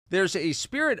There's a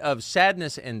spirit of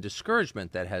sadness and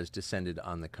discouragement that has descended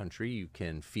on the country. You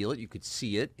can feel it. You could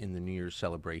see it in the New Year's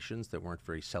celebrations that weren't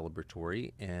very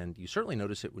celebratory. And you certainly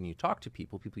notice it when you talk to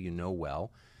people you know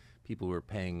well, people who are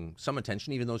paying some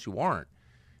attention, even those who aren't.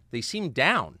 They seem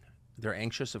down. They're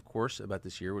anxious, of course, about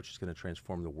this year, which is going to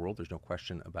transform the world. There's no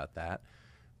question about that.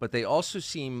 But they also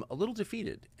seem a little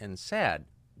defeated and sad.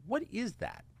 What is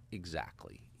that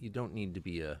exactly? You don't need to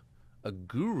be a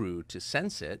guru to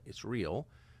sense it. It's real.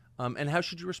 And how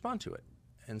should you respond to it?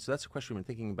 And so that's a question we've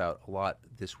been thinking about a lot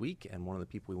this week. And one of the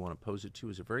people we want to pose it to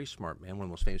is a very smart man, one of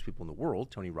the most famous people in the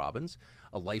world, Tony Robbins,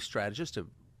 a life strategist,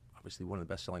 obviously one of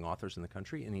the best-selling authors in the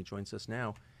country. And he joins us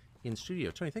now in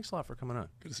studio. Tony, thanks a lot for coming on.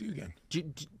 Good to see you again.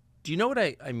 Do you know what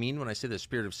I mean when I say the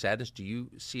spirit of sadness? Do you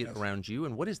see it around you?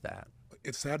 And what is that?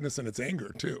 It's sadness and it's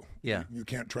anger, too. Yeah. You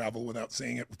can't travel without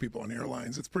seeing it with people on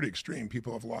airlines. It's pretty extreme.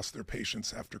 People have lost their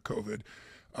patience after COVID.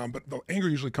 But the anger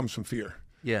usually comes from fear.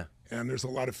 Yeah. And there's a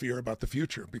lot of fear about the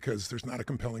future because there's not a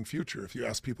compelling future. If you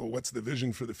ask people, what's the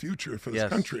vision for the future for this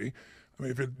country? I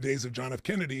mean, for the days of John F.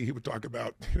 Kennedy, he would talk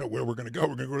about, where we're going to go.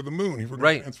 We're going to go to the moon. We're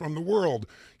going to transform the world.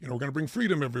 We're going to bring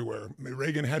freedom everywhere.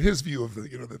 Reagan had his view of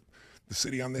the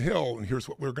city on the hill, and here's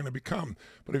what we're going to become.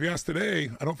 But if you ask today,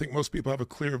 I don't think most people have a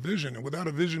clear vision. And without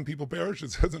a vision, people perish.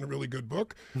 It says in a really good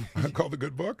book called The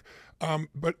Good Book.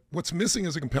 But what's missing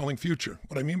is a compelling future.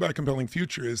 What I mean by a compelling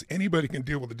future is anybody can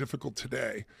deal with the difficult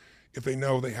today if they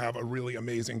know they have a really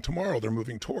amazing tomorrow they're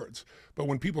moving towards. But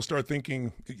when people start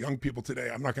thinking, young people today,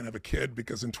 I'm not going to have a kid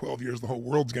because in 12 years the whole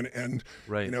world's going to end,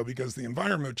 because the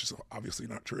environment, which is obviously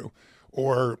not true,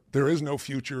 or there is no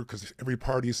future because every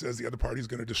party says the other party is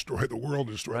going to destroy the world,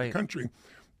 destroy the country.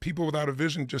 People without a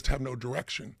vision just have no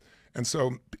direction. And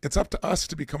so it's up to us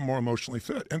to become more emotionally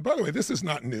fit. And by the way, this is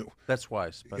not new. That's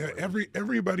wise.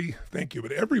 Everybody, thank you,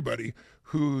 but everybody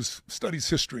who studies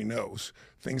history knows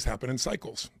things happen in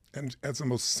cycles. And as the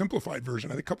most simplified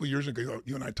version, I think a couple of years ago,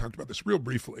 you and I talked about this real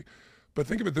briefly, but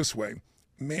think of it this way.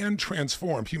 Humanity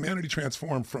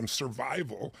transformed from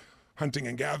survival, hunting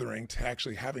and gathering, to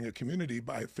actually having a community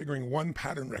by figuring one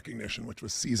pattern recognition, which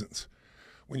was seasons.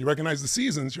 When you recognize the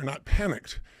seasons, you're not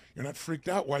panicked. You're not freaked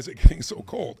out. Why is it getting so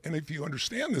cold? And if you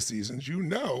understand the seasons,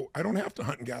 I don't have to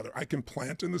hunt and gather. I can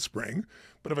plant in the spring,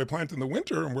 but if I plant in the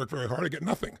winter and work very hard, I get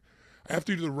nothing. I have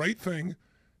to do the right thing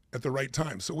at the right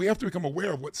time. So we have to become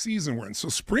aware of what season we're in. So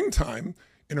springtime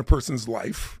in a person's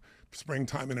life,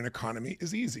 springtime in an economy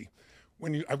is easy.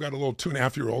 I've got a little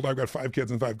 2.5-year-old, I've got 5 kids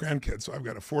and 5 grandkids. So I've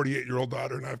got a 48-year-old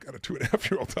daughter and I've got a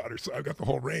 2.5-year-old daughter. So I've got the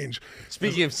whole range.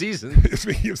 Speaking of seasons.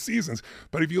 Speaking of seasons.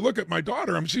 But if you look at my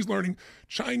daughter, she's learning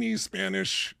Chinese,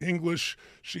 Spanish, English.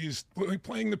 She's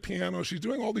playing the piano. She's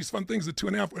doing all these fun things at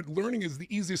 2.5. Learning is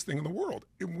the easiest thing in the world.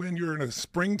 When you're in a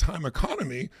springtime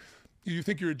economy, you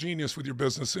think you're a genius with your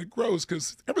business. It grows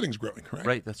because everything's growing, right?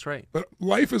 Right, that's right. But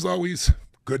life is always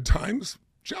good times,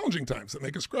 challenging times that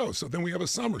make us grow. So then we have a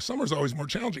summer. Summer's always more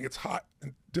challenging. It's hot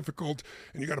and difficult,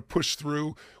 and you got to push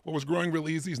through. What was growing real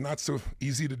easy is not so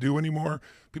easy to do anymore.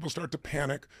 People start to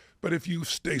panic. But if you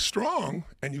stay strong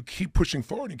and you keep pushing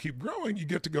forward and keep growing, you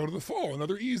get to go to the fall,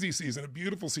 another easy season, a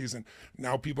beautiful season.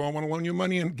 Now people all want to loan you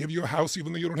money and give you a house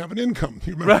even though you don't have an income.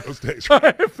 You remember those days,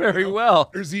 right? Very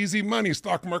well. There's easy money.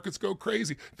 Stock markets go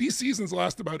crazy. These seasons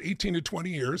last about 18 to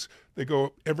 20 years. They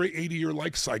go every 80-year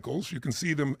like cycles. You can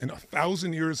see them in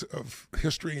 1,000 years of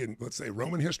history, and let's say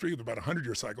Roman history, they're about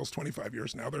 100-year cycles, 25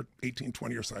 years. Now they're 18,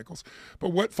 20-year cycles. But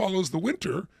what follows the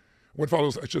winter,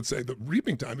 the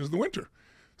reaping time is the winter.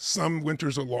 Some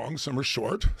winters are long, some are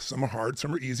short, some are hard,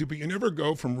 some are easy, but you never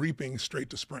go from reaping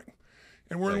straight to spring.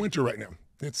 And we're in winter right now.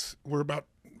 We're about,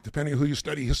 depending on who you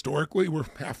study historically, we're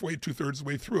halfway, 2/3 the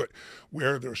way through it,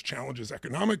 where there's challenges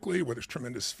economically, where there's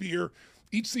tremendous fear.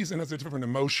 Each season has a different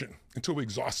emotion until we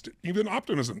exhaust it. Even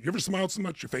optimism. You ever smiled so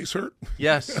much your face hurt?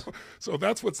 Yes. So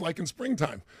that's what's like in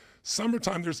springtime.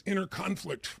 Summertime, there's inner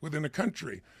conflict within a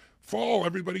country. Fall,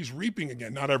 everybody's reaping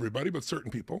again. Not everybody, but certain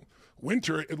people.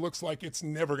 Winter, it looks like it's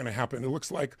never going to happen. It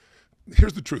looks like,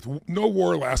 here's the truth. No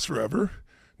war lasts forever.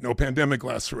 No pandemic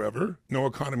lasts forever. No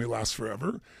economy lasts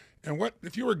forever. And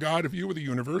if you were God, if you were the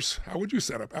universe, how would you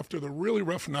set up? After the really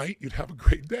rough night, you'd have a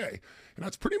great day. And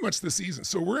that's pretty much the season.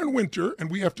 So we're in winter,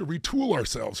 and we have to retool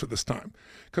ourselves for this time.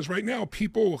 Because right now,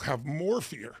 people have more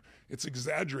fear. It's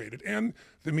exaggerated. And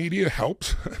the media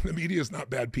helps. The media is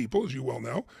not bad people, as you well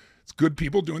know. It's good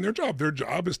people doing their job. Their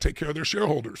job is take care of their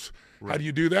shareholders. Right. How do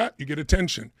you do that? You get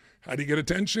attention. How do you get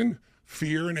attention?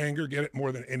 Fear and anger get it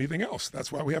more than anything else.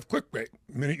 That's why we have clickbait.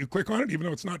 The minute you click on it, even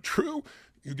though it's not true,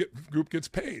 the group gets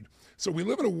paid. So we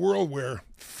live in a world where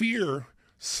fear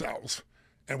sells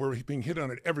and we're being hit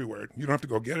on it everywhere. You don't have to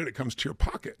go get it. It comes to your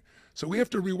pocket. So we have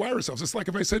to rewire ourselves. It's like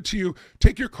if I said to you,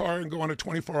 take your car and go on a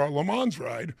 24-hour Le Mans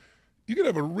ride. You could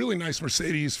have a really nice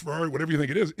Mercedes, Ferrari, whatever you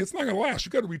think it is. It's not going to last.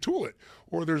 You've got to retool it.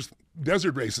 Or there's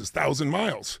desert races, 1,000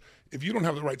 miles. If you don't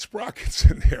have the right sprockets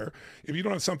in there, if you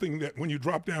don't have something that when you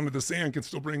drop down to the sand can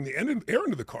still bring the air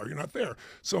into the car, you're not there.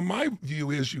 So my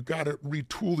view is you got to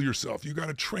retool yourself. You got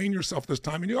to train yourself this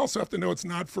time. And you also have to know it's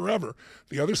not forever.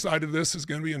 The other side of this is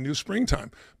going to be a new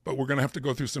springtime. But we're going to have to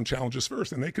go through some challenges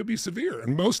first. And they could be severe.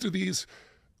 And most of these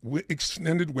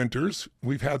extended winters,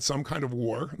 we've had some kind of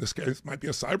war. In this case might be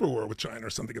a cyber war with China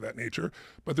or something of that nature,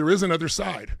 but there is another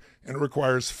side, and it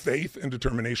requires faith and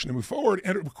determination to move forward,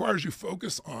 and it requires you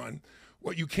focus on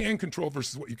what you can control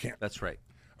versus what you can't. That's right.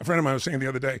 A friend of mine was saying the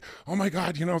other day, oh my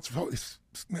God, this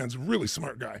man's a really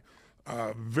smart guy,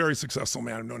 very successful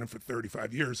man. I've known him for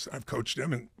 35 years. I've coached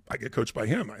him, and I get coached by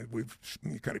him. We've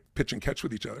kind of pitch and catch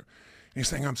with each other. And he's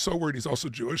saying, I'm so worried. He's also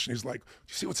Jewish. And he's like, do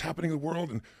you see what's happening in the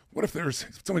world? And what if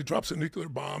somebody drops a nuclear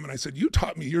bomb? And I said, you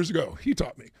taught me years ago. He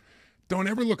taught me. Don't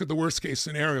ever look at the worst case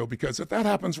scenario, because if that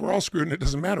happens, we're all screwed and it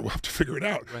doesn't matter. We'll have to figure it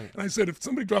out. Right. And I said, if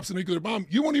somebody drops a nuclear bomb,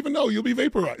 you won't even know. You'll be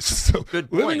vaporized. So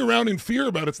living around in fear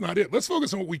about it's not it. Let's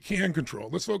focus on what we can control.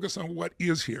 Let's focus on what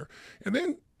is here. And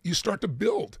then you start to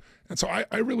build. And so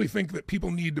I really think that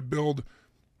people need to build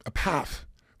a path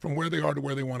from where they are to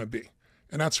where they want to be.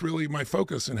 And that's really my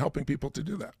focus in helping people to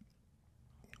do that.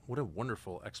 What a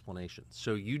wonderful explanation.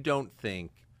 So you don't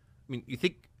think, you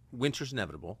think winter's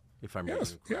inevitable, if I'm reading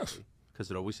it correctly,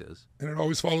 because it always is. And it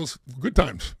always follows good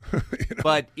times.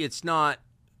 But it's not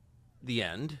the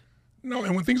end. No,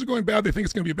 and when things are going bad, they think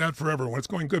it's going to be bad forever. When it's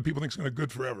going good, people think it's going to be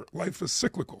good forever. Life is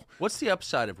cyclical. What's the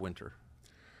upside of winter?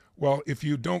 Well, if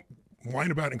you don't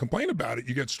whine about it and complain about it,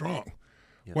 you get strong.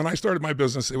 Yeah. When I started my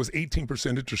business, it was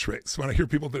 18% interest rates. When I hear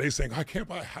people today saying, I can't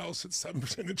buy a house at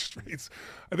 7% interest rates,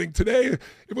 I think today, if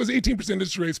it was 18%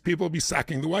 interest rates, people would be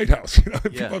sacking the White House.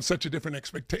 People have such a different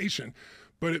expectation.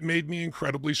 But it made me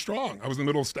incredibly strong. I was in the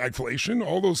middle of stagflation,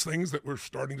 all those things that we're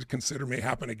starting to consider may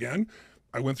happen again.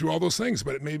 I went through all those things,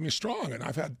 but it made me strong. And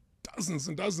I've had dozens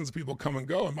and dozens of people come and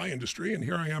go in my industry, and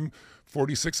here I am,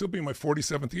 46. It'll be my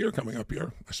 47th year coming up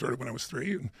here. I started when I was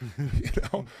 3,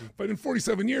 and, but in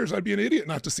 47 years, I'd be an idiot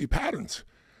not to see patterns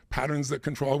that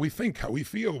control how we think, how we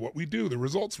feel, what we do, the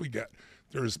results we get.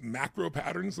 There's macro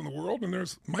patterns in the world, and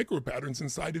there's micro patterns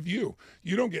inside of you.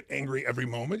 You don't get angry every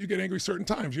moment. You get angry certain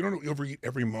times. You don't overeat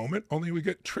every moment, only we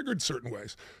get triggered certain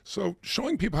ways. So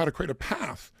showing people how to create a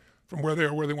path from where they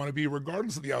are, where they want to be,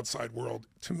 regardless of the outside world,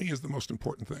 to me is the most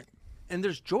important thing. And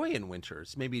there's joy in winter.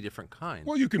 It's maybe a different kind.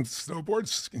 Well, you can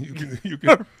snowboard. You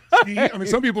can ski.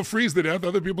 Some people freeze to death.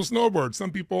 Other people snowboard.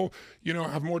 Some people,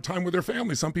 have more time with their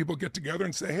family. Some people get together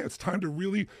and say, hey, it's time to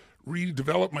really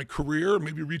redevelop my career,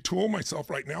 maybe retool myself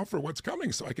right now for what's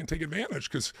coming so I can take advantage,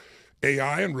 because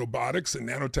AI and robotics and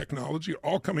nanotechnology are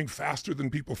all coming faster than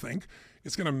people think.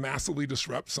 It's going to massively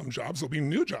disrupt some jobs. There'll be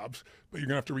new jobs, but you're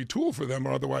going to have to retool for them,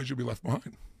 or otherwise you'll be left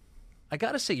behind. I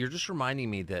got to say, you're just reminding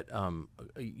me that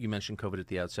you mentioned COVID at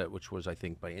the outset, which was, I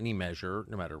think, by any measure,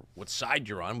 no matter what side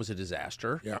you're on, was a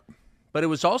disaster. Yeah. But it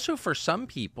was also, for some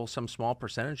people, some small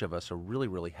percentage of us, a really,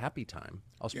 really happy time.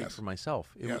 I'll speak for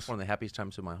myself. It was one of the happiest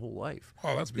times of my whole life.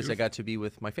 Oh, that's beautiful. Because I got to be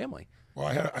with my family. Well,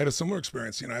 I had a similar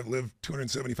experience. I've lived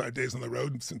 275 days on the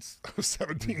road since I was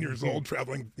 17 years old,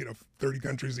 traveling, 30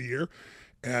 countries a year.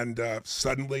 And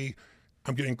suddenly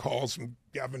I'm getting calls from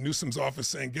Gavin Newsom's office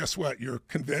saying, guess what? Your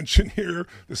convention here,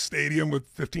 the stadium with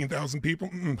 15,000 people,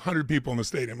 100 people in the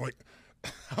stadium. I'm like,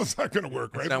 how's that going to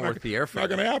work, right? It's not worth the airfare. It's not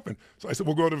going to happen. So I said,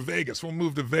 we'll go to Vegas. We'll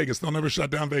move to Vegas. They'll never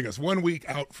shut down Vegas. 1 week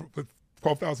out with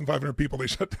 12,500 people, they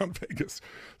shut down Vegas.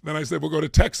 Then I said, we'll go to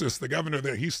Texas. The governor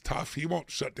there, he's tough. He won't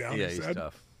shut down. Yeah, he's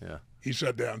tough. Yeah. He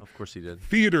shut down. Of course he did.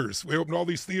 Theaters. We opened all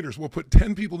these theaters. We'll put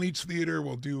 10 people in each theater.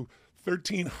 We'll do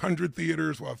 1,300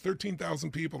 theaters. We'll have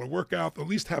 13,000 people to work out. They'll at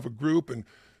least have a group and,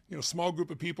 small group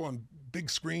of people on big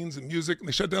screens and music, and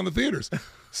they shut down the theaters.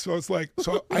 So it's like,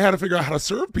 I had to figure out how to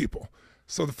serve people.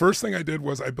 So the first thing I did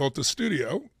was I built a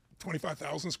studio,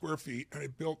 25,000 square feet, and I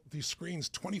built these screens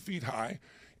 20 feet high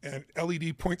and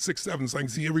LED 0.67, so I can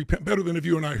see every better than if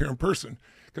you and I are here in person,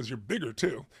 because you're bigger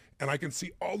too. And I can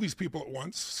see all these people at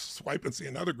once, swipe and see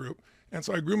another group. And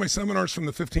so I grew my seminars from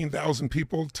the 15,000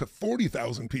 people to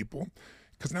 40,000 people,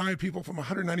 because now I had people from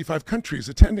 195 countries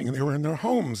attending, and they were in their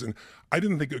homes. And I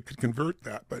didn't think it could convert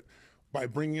that, but by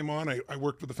bringing him on, I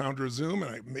worked with the founder of Zoom,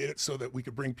 and I made it so that we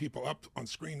could bring people up on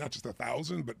screen, not just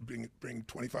 1,000, but bring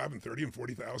 25 and 30 and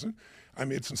 40,000. I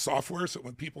made some software so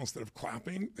when people, instead of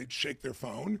clapping, they'd shake their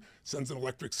phone, sends an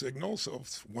electric signal. So if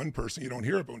it's one person, you don't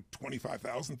hear it, but when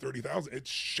 25,000, 30,000, it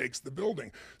shakes the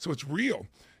building. So it's real.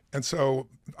 And so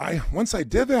once I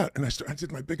did that, and I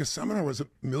did my biggest seminar was 1.5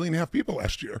 million people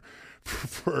last year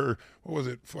for what was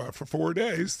it, for 4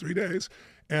 days, 3 days.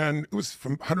 And it was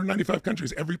from 195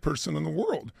 countries, every person in the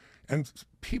world. And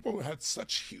people had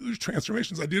such huge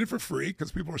transformations. I did it for free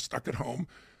because people were stuck at home.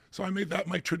 So I made that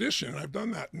my tradition. I've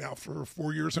done that now for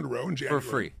 4 years in a row in January. For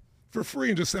free. For free,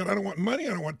 and just said, I don't want money,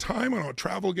 I don't want time, I don't want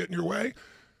travel getting in your way.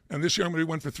 And this year I'm going to do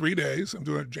one for 3 days. I'm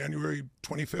doing it January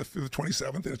 25th through the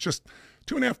 27th, and it's just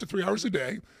 2.5 to 3 hours a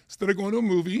day. Instead of going to a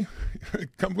movie,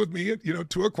 come with me at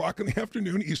 2 o'clock in the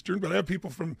afternoon Eastern. But I have people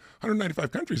from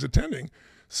 195 countries attending,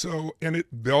 so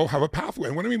they'll have a pathway.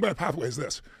 And what I mean by a pathway is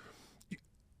this: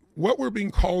 what we're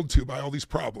being called to by all these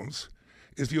problems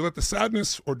is if you let the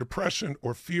sadness or depression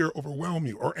or fear overwhelm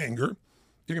you, or anger,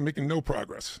 you're making no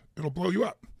progress. It'll blow you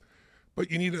up. But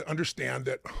you need to understand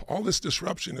that all this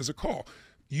disruption is a call.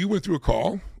 You went through a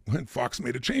call when Fox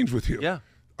made a change with you. Yeah.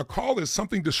 A call is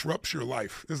something disrupts your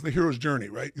life. This is the hero's journey,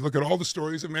 right? You look at all the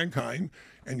stories of mankind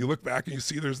and you look back and you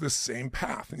see there's this same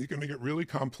path, and you can make it really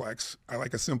complex. I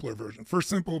like a simpler version. First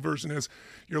simple version is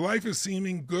your life is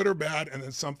seeming good or bad, and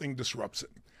then something disrupts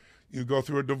it. You go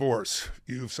through a divorce.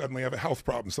 You suddenly have a health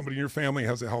problem. Somebody in your family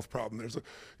has a health problem.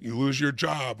 You lose your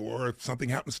job, or something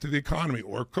happens to the economy,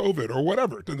 or COVID, or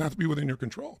whatever. It doesn't have to be within your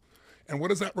control. And what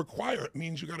does that require? It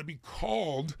means you got to be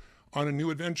called on a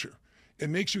new adventure. It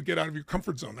makes you get out of your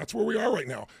comfort zone. That's where we are right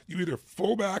now. You either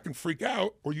fall back and freak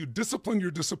out, or you discipline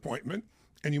your disappointment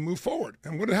and you move forward.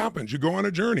 And what happens? You go on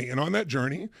a journey, and on that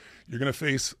journey, you're going to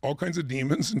face all kinds of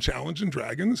demons and challenge and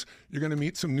dragons. You're going to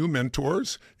meet some new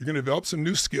mentors. You're going to develop some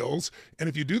new skills. And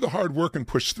if you do the hard work and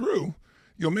push through,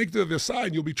 you'll make it to the side,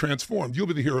 and you'll be transformed. You'll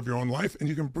be the hero of your own life, and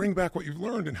you can bring back what you've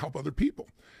learned and help other people.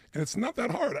 And it's not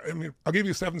that hard. I mean, I'll give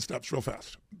you 7 steps real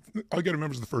fast. All you got to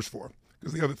remember is the first 4,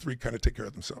 because the other 3 kind of take care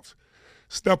of themselves.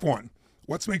 Step 1,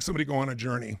 what makes somebody go on a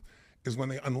journey is when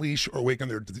they unleash or awaken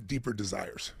their deeper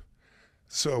desires.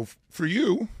 So for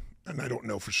you, and I don't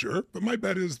know for sure, but my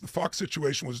bet is the Fox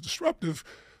situation was disruptive,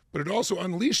 but it also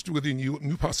unleashed within you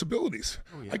new possibilities.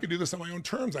 Oh, yeah. I could do this on my own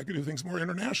terms. I could do things more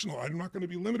international. I'm not going to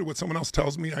be limited what someone else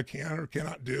tells me I can or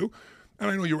cannot do. And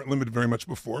I know you weren't limited very much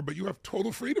before, but you have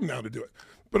total freedom now to do it.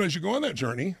 But as you go on that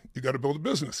journey, you got to build a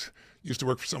business. You used to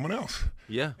work for someone else.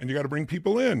 Yeah. And you got to bring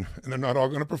people in, and they're not all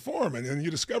going to perform. And then you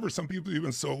discover some people you've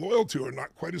been so loyal to are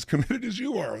not quite as committed as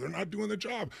you are. They're not doing the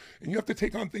job. And you have to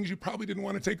take on things you probably didn't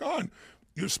want to take on.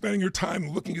 You're spending your time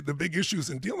looking at the big issues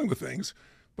and dealing with things.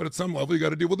 But at some level, you got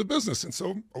to deal with the business. And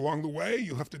so along the way,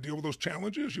 you'll have to deal with those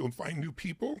challenges. You'll find new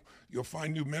people. You'll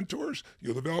find new mentors.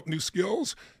 You'll develop new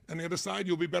skills. And the other side,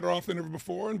 you'll be better off than ever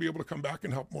before and be able to come back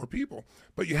and help more people.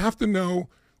 But you have to know,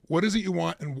 what is it you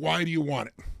want and why do you want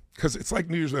it? Because it's like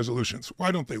New Year's resolutions.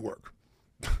 Why don't they work?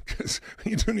 Because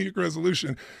when you do a New Year's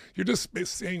resolution, you're just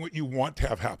saying what you want to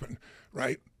have happen,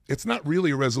 right? It's not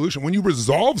really a resolution. When you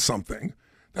resolve something,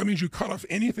 that means you cut off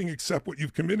anything except what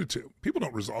you've committed to. People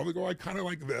don't resolve. They go, I kind of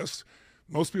like this.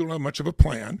 Most people don't have much of a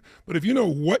plan. But if you know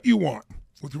what you want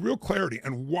with real clarity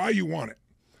and why you want it,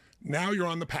 now you're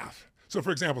on the path. So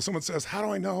for example, someone says, how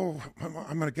do I know I'm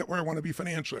going to get where I want to be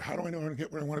financially? How do I know I'm going to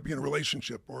get where I want to be in a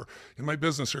relationship or in my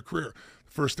business or career?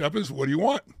 The first step is, what do you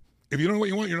want? If you don't know what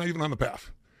you want, you're not even on the path.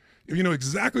 If you know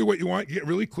exactly what you want, you get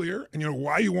really clear and you know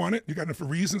why you want it, you got enough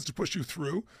reasons to push you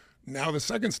through. Now the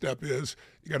second step is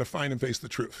you got to find and face the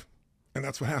truth. And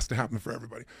that's what has to happen for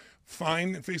everybody.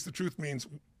 Find and face the truth means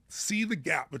see the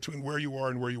gap between where you are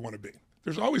and where you want to be.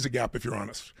 There's always a gap if you're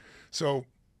honest. So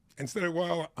instead of,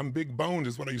 well, I'm big boned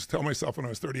is what I used to tell myself when I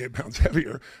was 38 pounds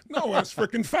heavier. No, I was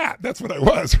freaking fat. That's what I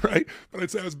was, right? But I'd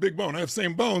say I was big bone. I have the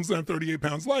same bones and I'm 38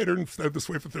 pounds lighter and stayed this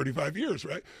way for 35 years,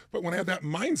 right? But when I had that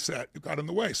mindset, it got in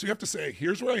the way. So you have to say,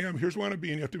 here's where I am, here's where I want to be,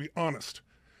 and you have to be honest.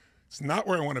 It's not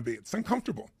where I want to be. It's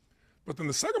uncomfortable. But then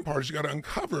the second part is you got to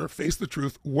uncover, face the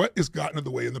truth, what has gotten in the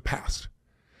way in the past.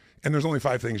 And there's only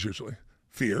 5 things usually.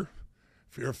 Fear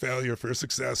of failure, fear of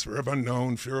success, fear of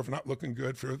unknown, fear of not looking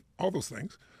good, fear of all those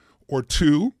things. Or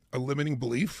 2, a limiting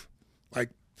belief,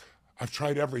 like I've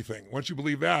tried everything. Once you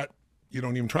believe that, you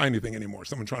don't even try anything anymore.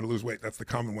 Someone trying to lose weight, that's the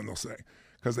common one they'll say,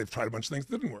 because they've tried a bunch of things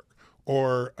that didn't work.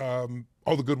 Or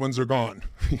all the good ones are gone,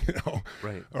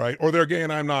 Right. All right. Or they're gay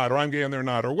and I'm not, or I'm gay and they're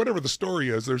not, or whatever the story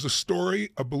is. There's a story,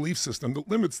 a belief system that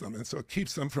limits them, and so it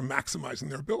keeps them from maximizing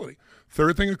their ability.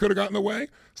 Third thing that could have gotten in the way,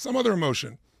 some other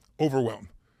emotion, overwhelm,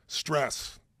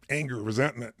 stress, anger,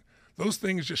 resentment. Those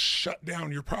things just shut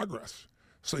down your progress.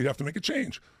 So you have to make a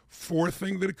change. Fourth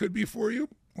thing that it could be for you,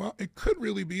 well, it could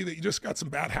really be that you just got some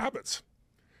bad habits.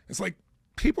 It's like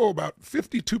people, about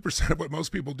 52% of what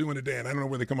most people do in a day, and I don't know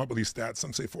where they come up with these stats,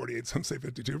 some say 48, some say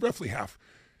 52, roughly half,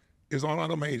 is on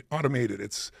automated.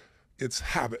 It's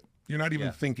habit. You're not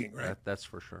even thinking, right? That's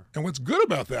for sure. And what's good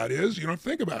about that is you don't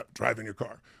think about driving your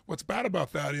car. What's bad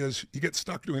about that is you get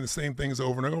stuck doing the same things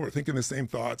over and over, thinking the same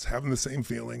thoughts, having the same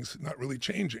feelings, not really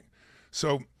changing.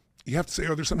 So you have to say,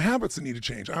 oh, there's some habits that need to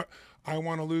change. I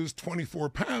want to lose 24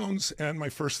 pounds, and my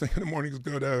first thing in the morning is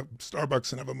go to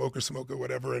Starbucks and have a mocha smoke or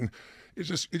whatever, and it's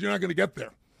just, you're not going to get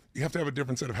there. You have to have a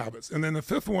different set of habits. And then the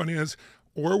fifth one is,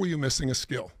 or were you missing a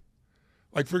skill?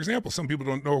 Like, for example, some people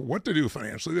don't know what to do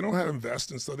financially. They don't know how to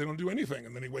invest, and so they don't do anything.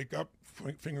 And then they wake up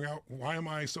figuring out, why am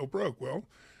I so broke? Well,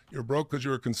 you're broke because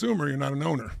you're a consumer. You're not an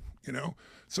owner, you know?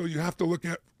 So you have to look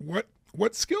at what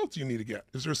skills do you need to get?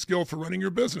 Is there a skill for running your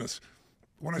business?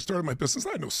 When I started my business,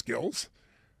 I had no skills.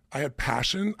 I had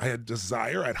passion. I had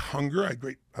desire. I had hunger. I had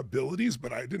great abilities,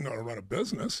 but I didn't know how to run a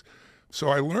business. So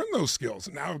I learned those skills.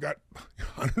 And now I've got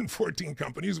 114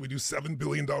 companies. We do $7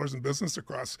 billion in business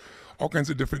across all kinds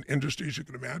of different industries you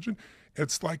can imagine.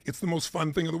 It's the most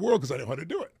fun thing in the world because I know how to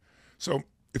do it. So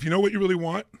if you know what you really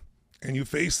want and you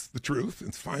face the truth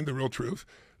and find the real truth,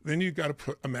 then you've got to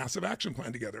put a massive action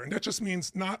plan together. And that just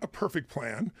means not a perfect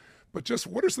plan, but just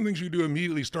what are some things you do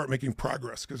immediately start making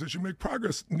progress? Because as you make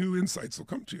progress, new insights will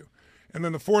come to you. And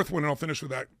then the fourth one, and I'll finish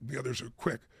with that, the others are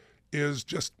quick, is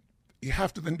just you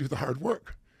have to then do the hard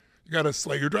work. You got to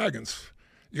slay your dragons.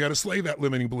 You got to slay that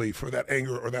limiting belief or that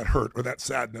anger or that hurt or that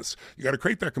sadness. You got to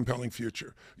create that compelling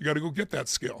future. You got to go get that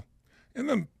skill. And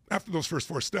then after those first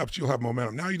 4 steps, you'll have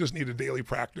momentum. Now you just need a daily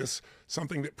practice,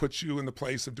 something that puts you in the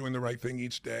place of doing the right thing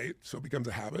each day so it becomes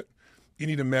a habit. You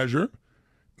need to measure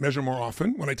more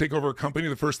often. When I take over a company,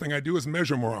 the first thing I do is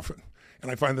measure more often. And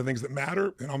I find the things that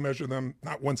matter, and I'll measure them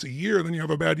not once a year, then you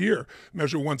have a bad year.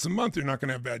 Measure once a month, you're not going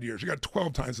to have bad years. You got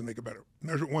 12 times to make it better.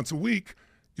 Measure it once a week,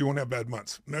 you won't have bad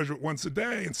months. Measure it once a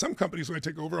day. And some companies, when I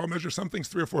take over, I'll measure some things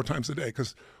 3 or 4 times a day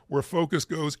because where focus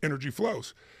goes, energy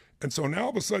flows. And so now all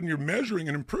of a sudden you're measuring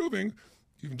and improving.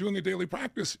 You've been doing the daily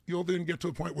practice, you'll then get to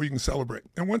a point where you can celebrate.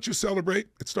 And once you celebrate,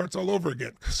 it starts all over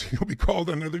again because you'll be called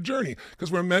on another journey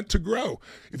because we're meant to grow.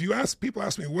 If you ask, people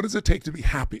ask me, what does it take to be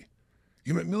happy?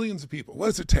 You met millions of people. What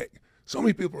does it take? So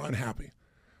many people are unhappy.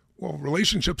 Well,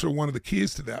 relationships are one of the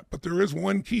keys to that, but there is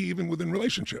one key even within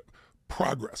relationship,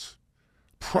 progress.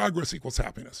 Progress equals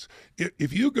happiness.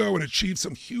 If you go and achieve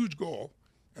some huge goal,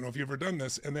 I don't know if you've ever done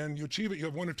this, and then you achieve it, you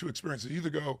have 1 or 2 experiences. You either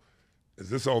go,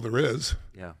 is this all there is?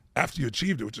 Yeah. After you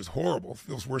achieved it, which is horrible,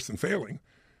 feels worse than failing.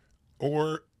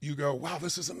 Or you go, wow,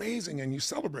 this is amazing, and you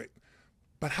celebrate.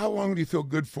 But how long do you feel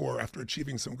good for after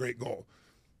achieving some great goal?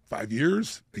 5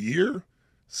 years, a year,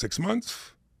 6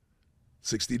 months,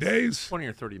 60 days? 20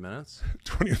 or 30 minutes.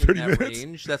 20 or 30 in that minutes.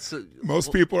 Range. That's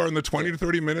Most people are in the 20 to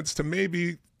 30 minutes to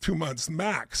maybe 2 months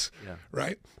max,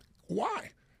 right?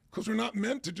 Why? Because we're not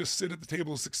meant to just sit at the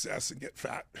table of success and get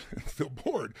fat and feel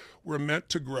bored. We're meant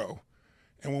to grow.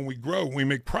 And when we grow, when we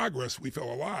make progress, we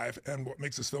feel alive. And what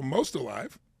makes us feel most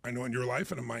alive, I know in your life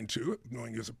and in mine too,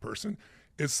 knowing you as a person,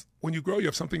 is when you grow, you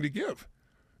have something to give.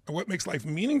 And what makes life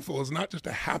meaningful is not just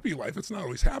a happy life. It's not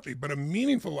always happy, but a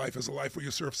meaningful life is a life where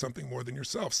you serve something more than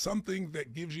yourself, something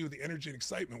that gives you the energy and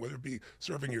excitement, whether it be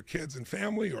serving your kids and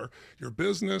family or your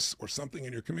business or something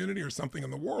in your community or something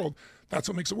in the world. That's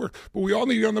what makes it work. But we all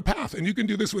need to get on the path, and you can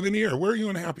do this within a year. Where are you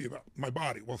unhappy about? My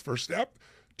body. Well, first step,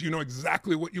 do you know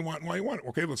exactly what you want and why you want it?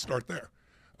 Okay, let's start there.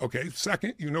 Okay,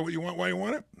 second, you know what you want, why you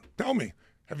want it? Tell me.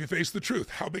 Have you faced the truth?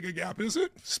 How big a gap is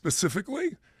it?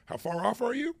 Specifically, how far off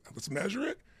are you? Let's measure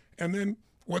it. And then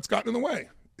what's gotten in the way?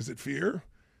 Is it fear?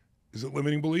 Is it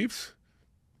limiting beliefs?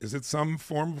 Is it some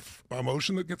form of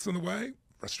emotion that gets in the way?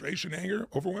 Frustration, anger,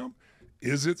 overwhelm?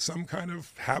 Is it some kind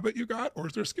of habit you got, or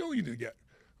is there a skill you need to get?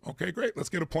 Okay, great. Let's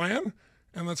get a plan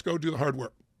and let's go do the hard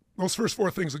work. Those first 4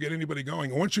 things will get anybody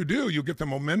going. And once you do, you'll get the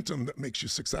momentum that makes you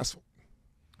successful.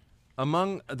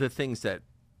 Among the things that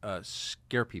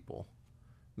scare people,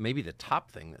 maybe the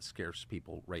top thing that scares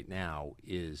people right now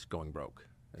is going broke,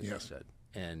 as you said.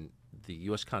 And the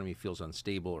U.S. economy feels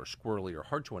unstable or squirrely or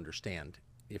hard to understand,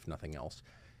 if nothing else.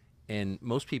 And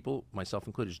most people, myself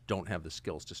included, just don't have the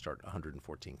skills to start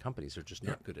 114 companies. They're just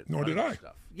not good at Nor did I.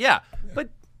 Stuff. Yeah, but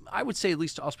I would say, at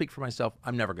least I'll speak for myself,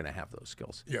 I'm never going to have those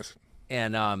skills. Yes.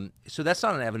 And so that's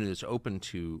not an avenue that's open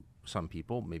to some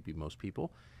people, maybe most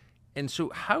people. And so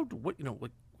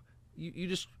you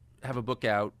just have a book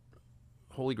out,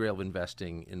 Holy Grail of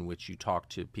Investing, in which you talk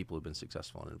to people who've been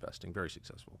successful in investing, very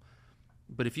successful.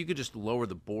 But if you could just lower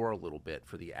the bore a little bit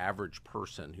for the average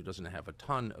person who doesn't have a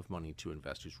ton of money to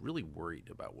invest, who's really worried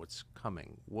about what's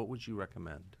coming, what would you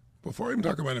recommend? Before I even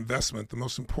talk about investment, the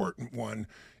most important one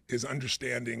is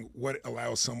understanding what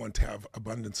allows someone to have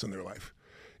abundance in their life.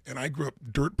 And I grew up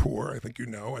dirt poor, I think you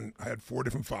know, and I had 4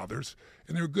 different fathers,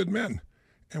 and they were good men.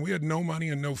 And we had no money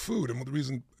and no food. And the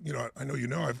reason, I know I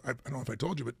don't know if I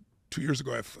told you, but 2 years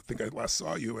ago, I think I last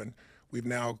saw you, and we've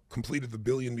now completed the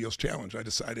Billion Meals Challenge. I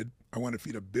decided I want to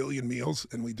feed 1 billion meals,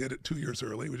 and we did it 2 years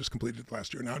early. We just completed it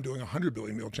last year. Now I'm doing a 100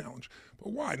 billion meal challenge.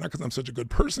 But why? Not because I'm such a good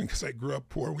person, because I grew up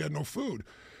poor and we had no food.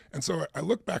 And so I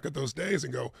look back at those days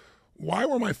and go, why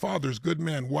were my fathers good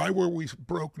men? Why were we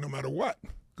broke no matter what,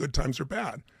 good times or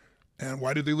bad? And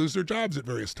why did they lose their jobs at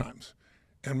various times?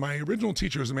 And my original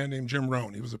teacher was a man named Jim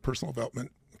Rohn. He was a personal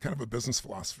development, kind of a business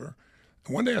philosopher.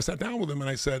 And one day I sat down with him and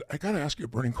I said, I got to ask you a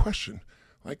burning question.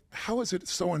 Like, how is it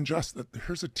so unjust that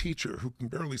here's a teacher who can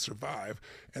barely survive,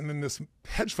 and then this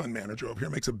hedge fund manager over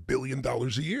here makes $1 billion a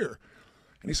year?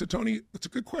 And he said, Tony, that's a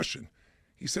good question.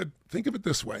 He said, think of it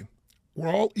this way.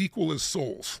 We're all equal as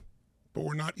souls, but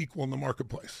we're not equal in the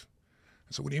marketplace.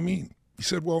 I said, what do you mean? He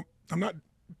said, well, I'm not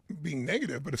being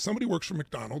negative, but if somebody works for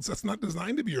McDonald's, that's not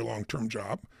designed to be your long-term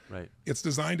job. Right. It's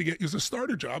designed to get you as a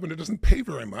starter job, and it doesn't pay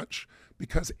very much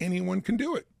because anyone can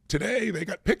do it. Today, they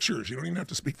got pictures. You don't even have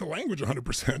to speak the language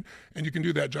 100%, and you can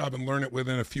do that job and learn it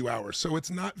within a few hours. So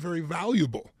it's not very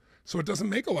valuable. So it doesn't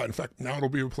make a lot. In fact, now it'll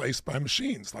be replaced by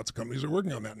machines. Lots of companies are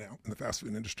working on that now in the fast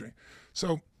food industry.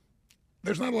 So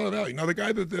there's not a lot of value. Now, the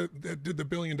guy that did the $1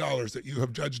 billion that you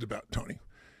have judged about, Tony,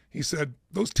 he said,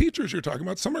 those teachers you're talking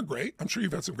about, some are great. I'm sure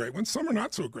you've had some great ones. Some are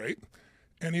not so great.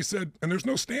 And he said, and there's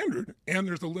no standard, and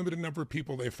there's a limited number of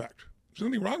people they affect. There's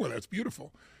nothing wrong with that. It's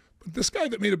beautiful. But this guy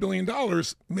that made $1 billion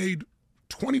made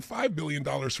 $25 billion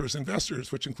for his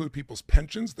investors, which include people's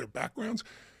pensions, their backgrounds.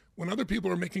 When other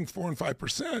people are making 4 and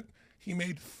 5%, he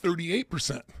made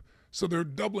 38%. So they're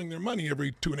doubling their money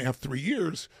every 2.5, 3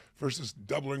 years versus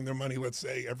doubling their money, let's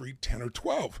say, every 10 or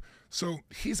 12. So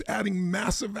he's adding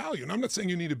massive value. And I'm not saying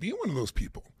you need to be one of those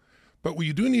people, but what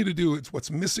you do need to do is what's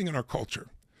missing in our culture.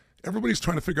 Everybody's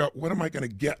trying to figure out, what am I going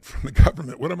to get from the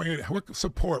government? What am I going to, what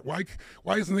support? Why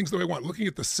isn't things the way I want? Looking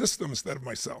at the system instead of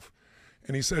myself.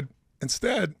 And he said,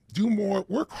 instead, do more,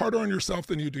 work harder on yourself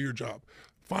than you do your job.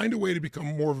 Find a way to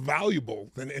become more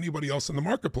valuable than anybody else in the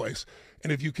marketplace.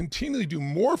 And if you continually do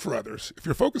more for others, if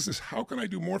your focus is how can I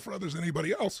do more for others than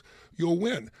anybody else, you'll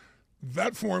win.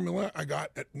 That formula I got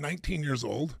at 19 years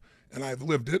old, and I've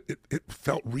lived it. It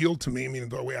felt real to me, meaning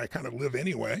the way I kind of live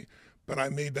anyway. But I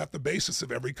made that the basis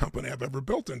of every company I've ever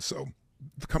built. And so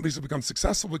the companies have become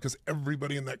successful because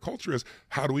everybody in that culture is,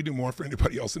 how do we do more for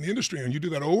anybody else in the industry? And you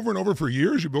do that over and over for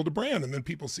years, you build a brand, and then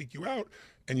people seek you out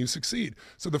and you succeed.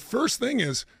 So the first thing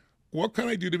is, what can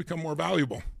I do to become more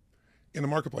valuable in the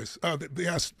marketplace? They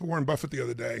asked Warren Buffett the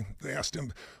other day, they asked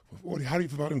him, how do you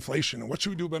feel about inflation? And what should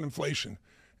we do about inflation?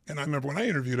 And I remember when I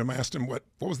interviewed him, I asked him what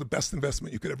was the best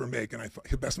investment you could ever make, and I thought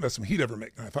the best investment he'd ever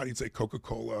make. And I thought he'd say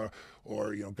Coca-Cola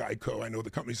or Geico. I know the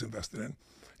companies invested in.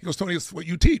 He goes, Tony, it's what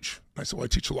you teach. I said, well, I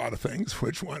teach a lot of things.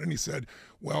 Which one? And he said,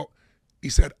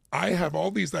 I have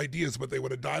all these ideas, but they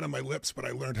would have died on my lips, but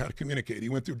I learned how to communicate. He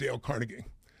went through Dale Carnegie.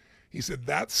 He said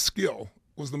that skill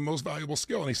was the most valuable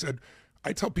skill. And he said,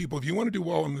 I tell people, if you want to do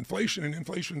well in inflation, and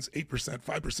inflation's 8%,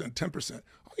 5%, 10%,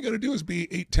 all you got to do is be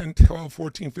 8, 10, 12,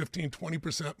 14, 15,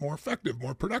 20% more effective,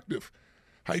 more productive.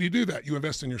 How do you do that? You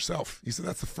invest in yourself. He said,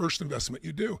 that's the first investment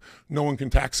you do. No one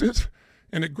can tax it,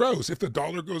 and it grows. If the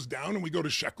dollar goes down and we go to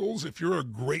shekels, if you're a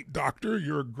great doctor,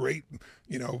 you're a great,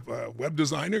 web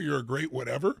designer, you're a great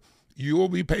whatever, you will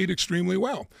be paid extremely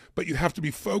well. But you have to be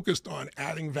focused on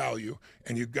adding value,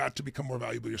 and you've got to become more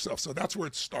valuable yourself. So that's where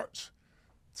it starts.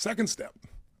 Second step,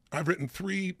 I've written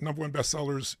 3 number 1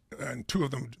 bestsellers, and 2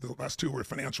 of them, the last 2 were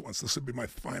financial ones. This would be my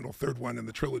final 3rd one in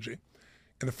the trilogy.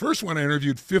 In the first one, I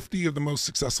interviewed 50 of the most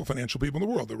successful financial people in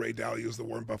the world, the Ray Dalios, the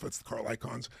Warren Buffetts, the Carl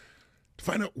Icahns, to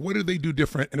find out what do they do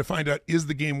different and to find out, is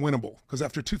the game winnable? Because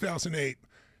after 2008,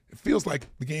 it feels like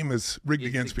the game is rigged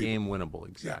against people. Is the game winnable,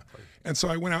 exactly. Yeah. And so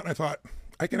I went out and I thought,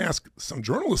 I can ask some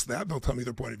journalists that. They'll tell me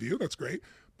their point of view. That's great.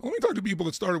 But let me talk to people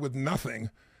that started with nothing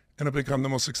and have become the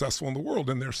most successful in the world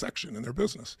in their section, in their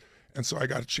business. And so I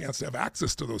got a chance to have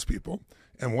access to those people,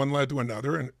 and one led to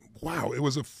another. And wow, it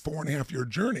was a 4.5-year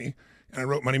journey. And I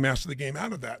wrote Money Master the Game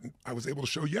out of that. And I was able to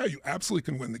show, yeah, you absolutely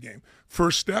can win the game.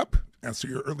 First step, answer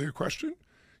your earlier question,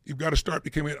 you've got to start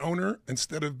becoming an owner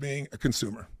instead of being a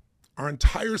consumer. Our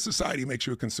entire society makes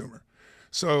you a consumer.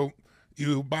 So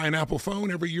you buy an Apple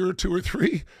phone every year or 2 or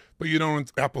 3, but you don't own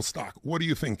Apple stock. What are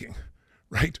you thinking?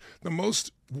 Right?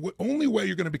 The only way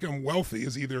you're going to become wealthy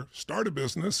is either start a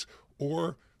business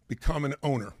or become an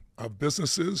owner of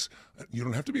businesses. You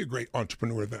don't have to be a great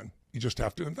entrepreneur then. You just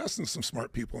have to invest in some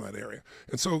smart people in that area.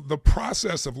 And so the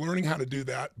process of learning how to do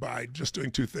that by just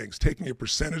doing 2 things, taking a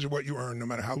percentage of what you earn, no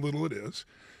matter how little it is,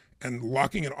 and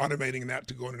locking and automating that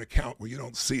to go in an account where you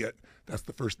don't see it, that's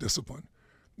the first discipline.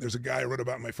 There's a guy I wrote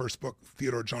about in my first book,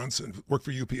 Theodore Johnson, worked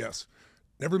for UPS.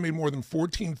 Never made more than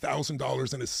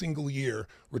 $14,000 in a single year,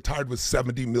 retired with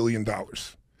 $70 million.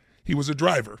 He was a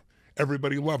driver.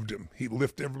 Everybody loved him. He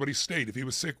lifted everybody's state. If he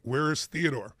was sick, where is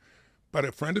Theodore? But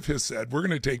a friend of his said, we're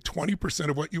going to take 20%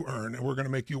 of what you earn and we're going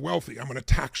to make you wealthy. I'm going to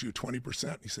tax you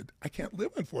 20%. He said, I can't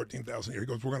live on $14,000 a year. He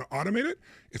goes, we're going to automate it.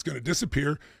 It's going to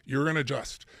disappear. You're going to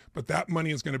adjust. But that money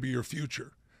is going to be your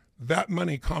future. That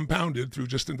money compounded through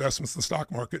just investments in the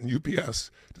stock market and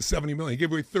UPS to $70 million. He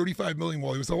gave away $35 million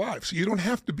while he was alive. So you don't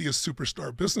have to be a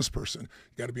superstar business person.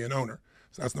 You got to be an owner.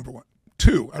 So that's number one.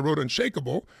 2, I wrote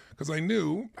Unshakable because I didn't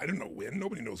know when.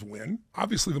 Nobody knows when.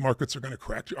 Obviously, the markets are going to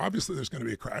correct. Obviously, there's going to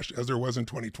be a crash, as there was in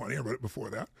 2020. I wrote it before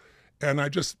that. And I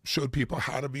just showed people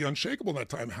how to be unshakable that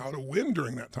time, how to win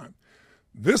during that time.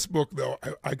 This book, though,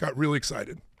 I got really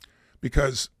excited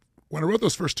because when I wrote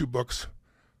those first 2 books,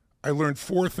 I learned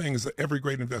 4 things that every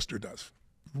great investor does.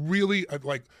 Really,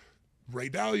 like Ray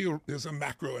Dalio is a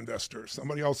macro investor.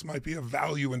 Somebody else might be a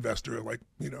value investor, like,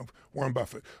 Warren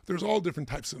Buffett. There's all different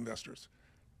types of investors.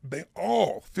 They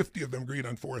all, 50 of them, agreed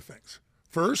on 4 things.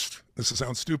 First, this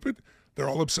sounds stupid, they're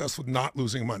all obsessed with not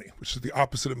losing money, which is the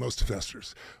opposite of most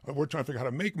investors. We're trying to figure out how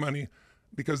to make money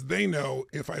because they know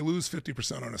if I lose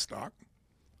 50% on a stock,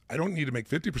 I don't need to make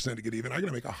 50% to get even. I got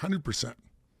to make 100%.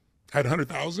 I had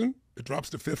 100,000, it drops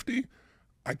to 50.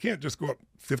 I can't just go up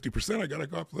 50%. I got to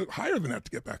go up a little higher than that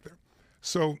to get back there.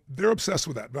 So they're obsessed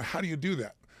with that. But how do you do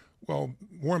that? Well,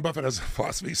 Warren Buffett has a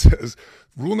philosophy. He says,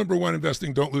 rule number 1,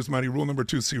 investing, don't lose money. Rule number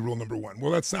 2, see rule number 1.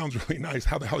 Well, that sounds really nice.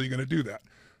 How the hell are you going to do that?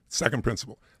 Second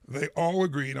principle, they all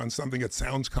agreed on something that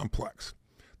sounds complex.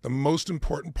 The most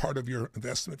important part of your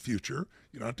investment future,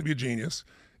 you don't have to be a genius,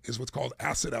 is what's called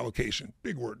asset allocation.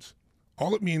 Big words.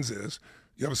 All it means is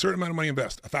you have a certain amount of money to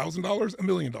invest. $1,000, $1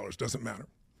 million, doesn't matter.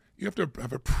 You have to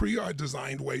have a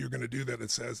pre-designed way you're going to do that. It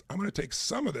says, I'm going to take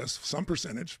some of this, some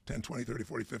percentage, 10, 20, 30,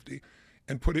 40, 50,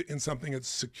 and put it in something that's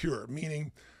secure,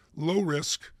 meaning low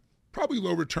risk, probably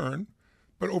low return,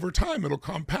 but over time it'll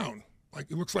compound.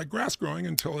 Like it looks like grass growing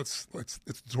until it's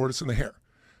the tortoise and the hare.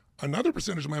 Another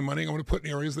percentage of my money I'm going to put in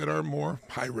areas that are more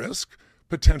high risk,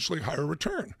 potentially higher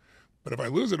return. But if I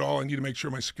lose it all, I need to make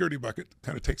sure my security bucket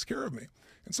kind of takes care of me.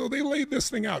 And so they laid this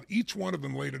thing out. Each one of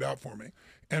them laid it out for me.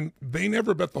 And they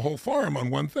never bet the whole farm on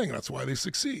one thing. That's why they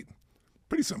succeed.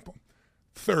 Pretty simple.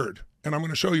 Third, and I'm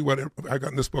going to show you what I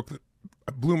got in this book that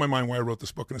blew my mind why I wrote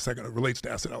this book in a second. It relates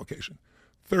to asset allocation.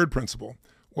 Third principle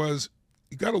was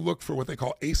you got to look for what they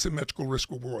call asymmetrical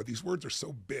risk reward. These words are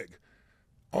so big.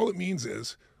 All it means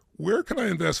is where can I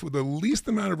invest with the least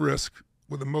amount of risk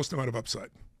with the most amount of upside?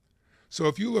 So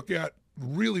if you look at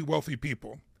really wealthy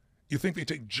people, you think they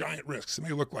take giant risks. It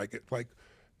may look like it. Like,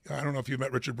 I don't know if you've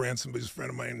met Richard Branson, but he's a friend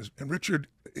of mine. And Richard,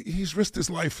 he's risked his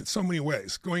life in so many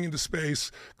ways, going into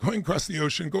space, going across the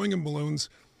ocean, going in balloons.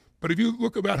 But if you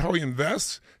look about how he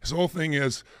invests, his whole thing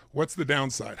is, what's the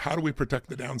downside? How do we protect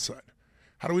the downside?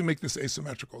 How do we make this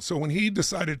asymmetrical? So when he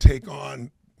decided to take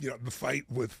on, the fight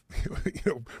with,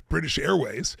 British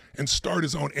Airways and start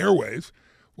his own airways,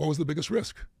 what was the biggest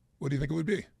risk? What do you think it would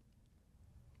be?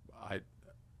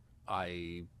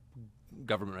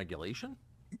 Government regulation?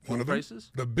 One of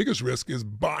prices? The biggest risk is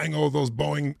buying all those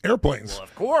Boeing airplanes. Well,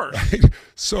 of course. Right?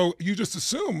 So you just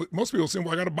assume, most people assume,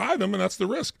 well, I got to buy them, and that's the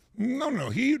risk. No.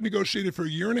 He negotiated for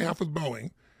 1.5 years with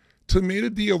Boeing to made a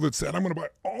deal that said, I'm going to buy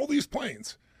all these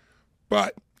planes,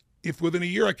 but if within a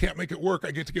year I can't make it work,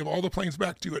 I get to give all the planes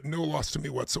back to you at no loss to me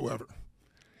whatsoever.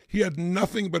 He had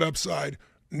nothing but upside,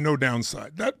 no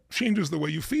downside. That changes the way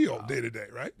you feel day to day,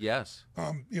 right? Yes.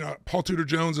 Paul Tudor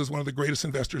Jones is one of the greatest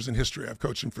investors in history. I've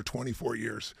coached him for 24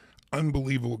 years.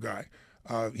 Unbelievable guy.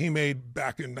 He made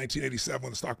back in 1987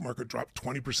 when the stock market dropped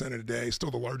 20% in a day, still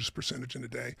the largest percentage in a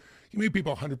day. He made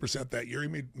people 100% that year. He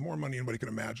made more money than anybody can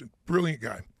imagine. Brilliant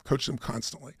guy. Coached him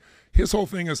constantly. His whole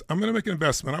thing is, I'm going to make an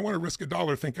investment. I want to risk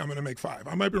 $1, think I'm going to make $5.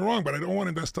 I might be wrong, but I don't want to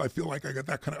invest till I feel like I got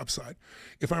that kind of upside.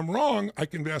 If I'm wrong, I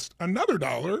can invest another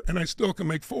 $1 and I still can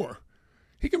make $4.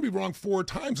 He can be wrong 4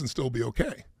 times and still be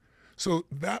okay. So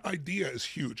that idea is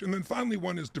huge. And then finally,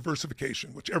 one is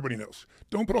diversification, which everybody knows.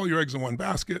 Don't put all your eggs in one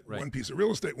basket, right. One piece of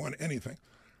real estate, one anything.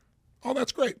 Oh,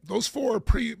 that's great. Those 4 are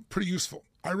pretty useful.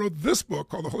 I wrote this book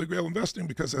called The Holy Grail Investing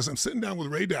because as I'm sitting down with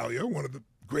Ray Dalio, one of the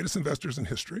greatest investors in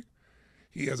history,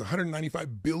 he has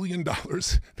 $195 billion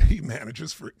that he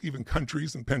manages for even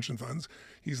countries and pension funds.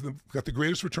 He's got the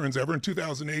greatest returns ever. In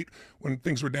 2008, when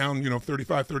things were down,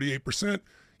 35, 38%,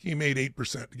 he made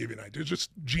 8%, to give you an idea. It's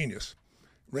just genius.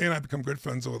 Ray and I have become good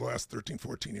friends over the last 13,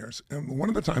 14 years. And one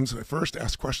of the times that I first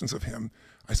asked questions of him,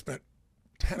 I spent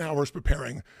 10 hours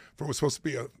preparing for what was supposed to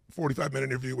be a 45-minute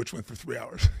interview, which went for 3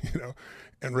 hours,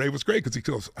 And Ray was great because he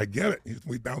goes, I get it.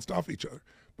 We bounced off each other.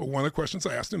 But one of the questions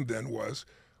I asked him then was,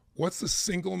 what's the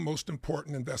single most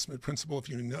important investment principle, if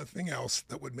you knew nothing else,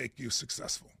 that would make you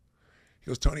successful? He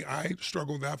goes, Tony, I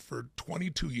struggled with that for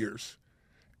 22 years.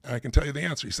 And I can tell you the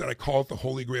answer. He said, I call it the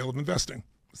holy grail of investing.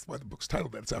 That's why the book's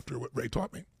titled that. It's after what Ray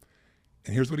taught me.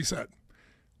 And here's what he said.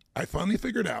 I finally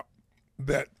figured out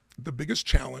that the biggest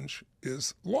challenge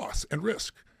is loss and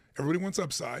risk. Everybody wants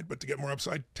upside, but to get more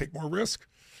upside, take more risk.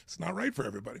 It's not right for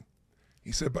everybody.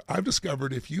 He said, but I've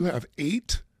discovered if you have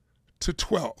 8 to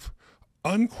 12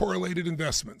 uncorrelated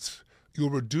investments, you'll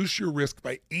reduce your risk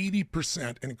by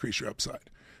 80% and increase your upside.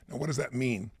 Now, what does that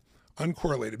mean?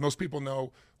 Uncorrelated. Most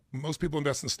people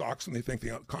invest in stocks when they think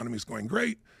the economy is going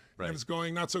great. Right. And if it's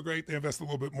going not so great, they invest a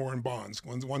little bit more in bonds.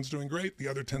 When one's doing great, the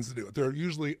other tends to do it. They're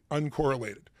usually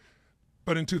uncorrelated.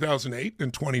 But in 2008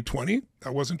 and 2020,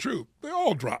 that wasn't true. They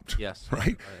all dropped. Yes.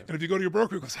 Right? And if you go to your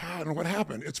broker, he goes, I don't know what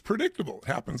happened. It's predictable. It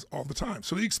happens all the time.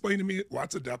 So he explained to me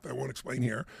lots of depth I won't explain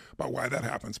here about why that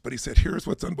happens. But he said, here's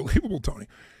what's unbelievable, Tony.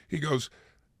 He goes,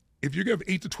 if you have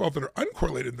 8 to 12 that are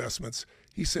uncorrelated investments,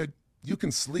 he said, you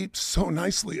can sleep so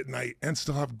nicely at night and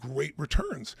still have great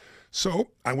returns. So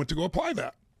I went to go apply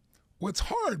that. Well, it's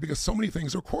hard because so many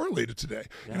things are correlated today.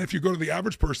 Yeah. And if you go to the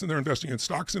average person, they're investing in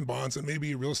stocks and bonds and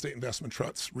maybe real estate investment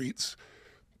trusts, REITs,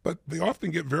 but they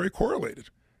often get very correlated.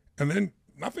 And then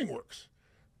nothing works.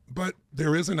 But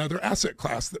there is another asset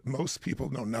class that most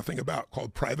people know nothing about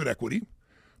called private equity,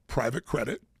 private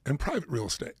credit, and private real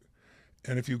estate.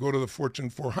 And if you go to the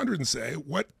Fortune 400 and say,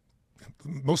 what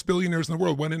most billionaires in the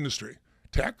world, what industry?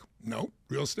 Tech? No.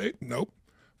 Real estate? Nope.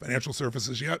 Financial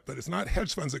services yet, but it's not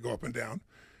hedge funds that go up and down.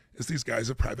 It's these guys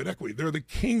of private equity. They're the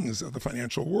kings of the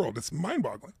financial world. It's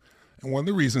mind-boggling. And one of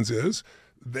the reasons is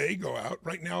they go out.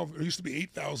 Right now, there used to be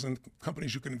 8,000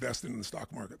 companies you can invest in the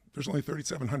stock market. There's only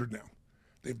 3,700 now.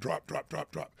 They've dropped.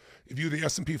 If you, the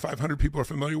S&P 500 people are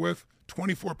familiar with,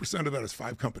 24% of that is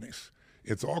 5 companies.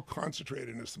 It's all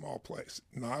concentrated in a small place.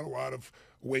 Not a lot of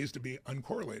ways to be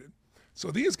uncorrelated. So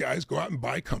these guys go out and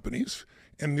buy companies.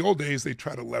 In the old days, they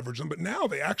try to leverage them, but now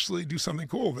they actually do something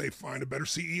cool. They find a better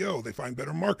CEO. They find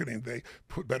better marketing. They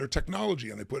put better technology,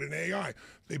 and they put in AI.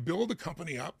 They build a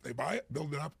company up. They buy it,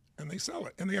 build it up, and they sell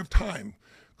it. And they have time.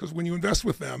 Because when you invest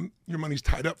with them, your money's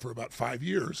tied up for about 5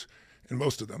 years, and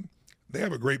most of them. They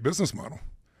have a great business model.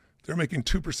 They're making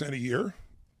 2% a year,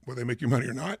 whether they make you money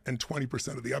or not, and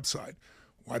 20% of the upside.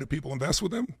 Why do people invest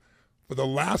with them? For the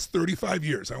last 35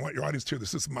 years, I want your audience to hear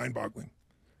this. This is mind-boggling.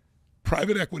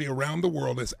 Private equity around the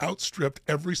world has outstripped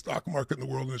every stock market in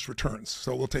the world in its returns.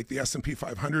 So we'll take the S&P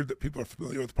 500 that people are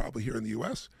familiar with probably here in the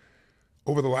U.S.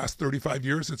 Over the last 35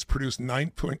 years, it's produced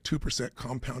 9.2%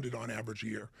 compounded on average a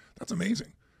year. That's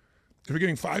amazing. If you're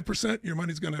getting 5%, your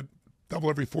money's going to double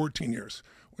every 14 years.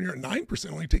 When you're at 9%,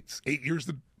 it only takes 8 years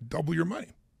to double your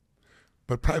money.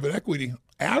 But private equity,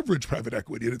 average private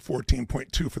equity, at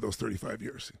 14.2 for those 35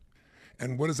 years.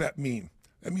 And what does that mean?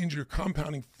 That means you're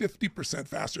compounding 50%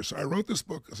 faster. So I wrote this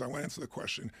book because I want to answer the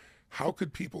question, how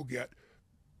could people get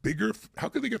bigger? How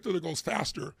could they get to their goals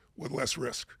faster with less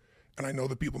risk? And I know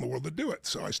the people in the world that do it.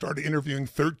 So I started interviewing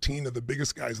 13 of the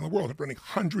biggest guys in the world, running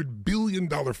 $100 billion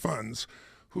funds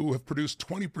who have produced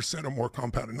 20% or more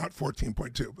compounded, not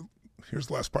 14.2. But here's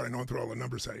the last part. I know I'll throw all the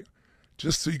numbers at you,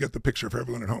 just so you get the picture for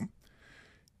everyone at home.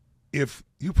 If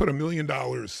you put $1 million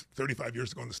 35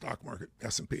 years ago in the stock market,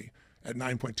 S&P, at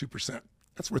 9.2%,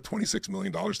 that's worth $26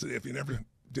 million today if you never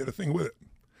did a thing with it.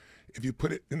 If you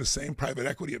put it in the same private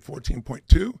equity at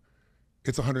 14.2,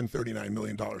 it's $139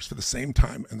 million for the same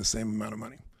time and the same amount of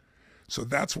money. So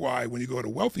that's why when you go to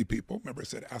wealthy people, remember I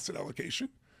said asset allocation,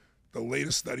 the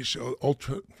latest studies show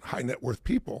ultra high net worth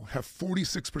people have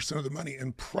 46% of the money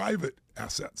in private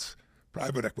assets,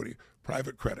 private equity,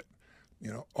 private credit,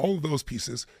 all of those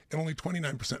pieces, and only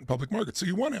 29% in public markets. So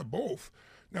you want to have both.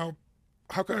 Now,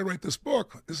 how can I write this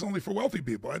book? This is only for wealthy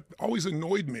people. It always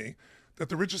annoyed me that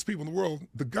the richest people in the world,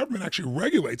 the government actually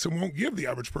regulates and won't give the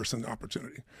average person the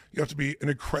opportunity. You have to be an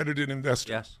accredited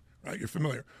investor. Yes. Right? You're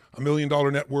familiar. $1 million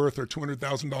net worth or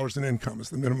 $200,000 in income is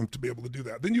the minimum to be able to do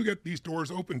that. Then you get these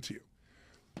doors open to you.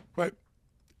 But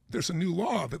there's a new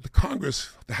law that the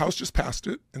Congress, the House just passed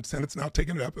it, and Senate's now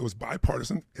taking it up. It was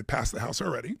bipartisan. It passed the House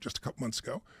already just a couple months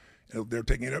ago. And they're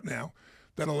taking it up now.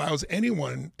 That allows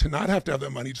anyone to not have to have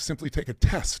that money to simply take a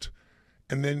test.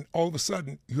 And then all of a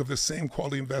sudden, you have the same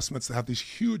quality investments that have these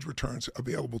huge returns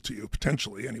available to you,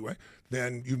 potentially anyway,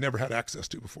 than you've never had access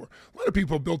to before. A lot of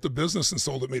people built a business and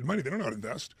sold it, made money. They don't know how to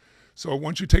invest. So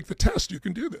once you take the test, you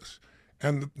can do this.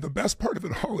 And the best part of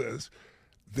it all is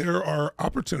there are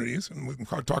opportunities, and we can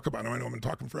talk about them. I know I've been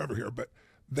talking forever here, but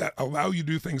that allow you to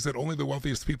do things that only the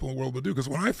wealthiest people in the world will do. Because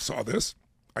when I saw this,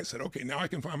 I said, okay, now I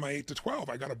can find my 8 to 12.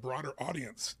 I got a broader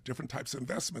audience, different types of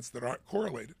investments that aren't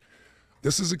correlated.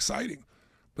 This is exciting.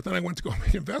 But then I went to go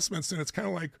make investments, and it's kind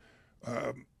of like,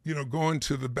 going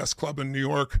to the best club in New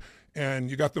York, and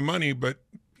you got the money, but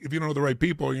if you don't know the right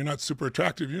people, you're not super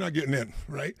attractive, you're not getting in,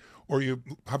 right? Or you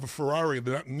have a Ferrari,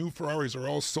 the new Ferraris are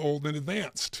all sold in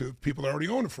advance to people that already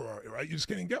own a Ferrari, right? You just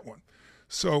can't get one.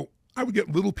 So I would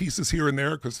get little pieces here and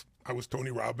there because I was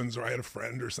Tony Robbins or I had a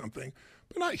friend or something,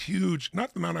 but not huge,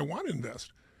 not the amount I want to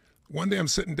invest. One day I'm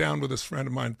sitting down with this friend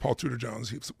of mine, Paul Tudor Jones.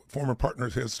 He was a former partner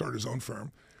of his, started his own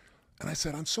firm. And I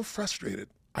said, I'm so frustrated.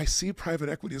 I see private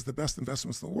equity as the best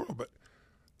investments in the world, but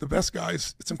the best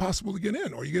guys, it's impossible to get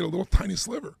in, or you get a little tiny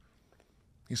sliver.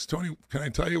 He said, Tony, can I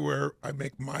tell you where I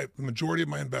make the majority of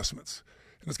my investments?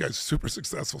 And this guy's super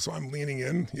successful, so I'm leaning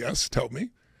in. Yes, tell me.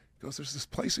 He goes, there's this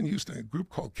place in Houston, a group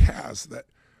called CAS that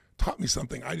taught me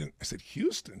something I didn't. I said,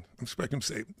 Houston? I'm expecting him to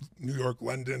say New York,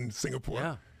 London, Singapore.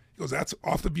 Yeah. He goes, that's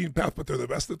off the beaten path, but they're the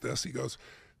best at this. He goes,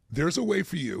 there's a way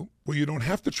for you where you don't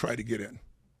have to try to get in,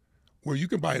 where you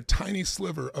can buy a tiny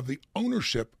sliver of the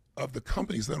ownership of the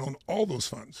companies that own all those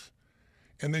funds.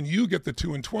 And then you get the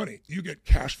 2 and 20. You get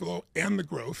cash flow and the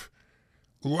growth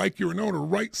like you're an owner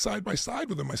right side by side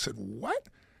with them. I said, what?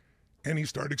 And he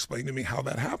started explaining to me how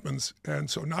that happens. And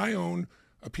so now I own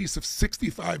a piece of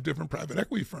 65 different private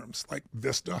equity firms, like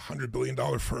Vista, $100 billion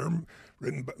firm,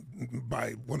 written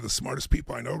by one of the smartest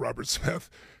people I know, Robert Smith.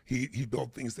 He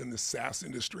built things in the SaaS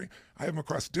industry. I have them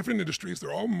across different industries.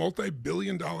 They're all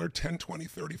multi-billion dollar, 10, 20,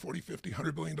 30, 40, 50,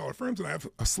 $100 billion firms, and I have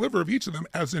a sliver of each of them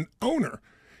as an owner.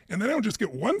 And then I don't just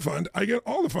get one fund, I get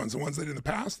all the funds, the ones they did in the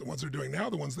past, the ones they're doing now,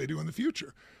 the ones they do in the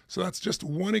future. So that's just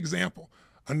one example.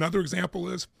 Another example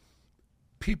is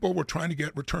people were trying to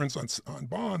get returns on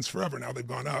bonds forever. Now they've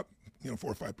gone up, 4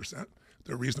 or 5%.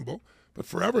 They're reasonable. But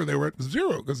forever they were at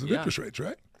zero because of interest rates,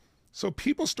 right? So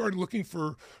people started looking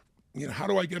for, how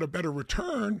do I get a better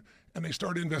return? And they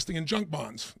started investing in junk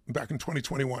bonds back in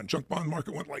 2021. Junk bond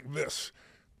market went like this.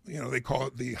 They call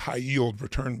it the high yield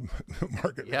return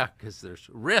market. Yeah, because there's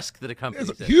risk that accompanies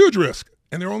it. There's a huge risk.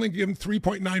 And they're only giving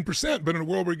 3.9%. But in a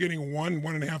world where we're getting 1,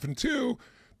 1.5, and 2,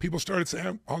 people started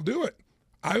saying, I'll do it.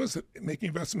 I was making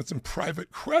investments in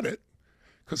private credit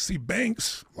because, see,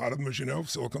 banks, a lot of them, as you know,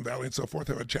 Silicon Valley and so forth,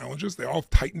 have had challenges. They all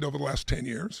tightened over the last 10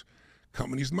 years.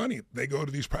 Companies' money. They go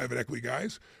to these private equity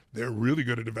guys. They're really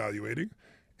good at evaluating,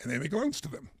 and they make loans to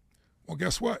them. Well,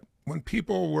 guess what? When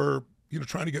people were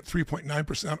trying to get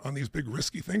 3.9% on these big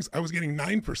risky things, I was getting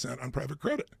 9% on private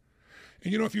credit.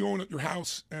 And if you own your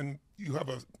house and you have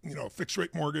a fixed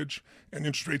rate mortgage and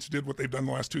interest rates did what they've done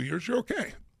the last 2 years, you're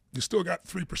okay. You still got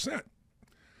 3%.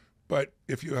 But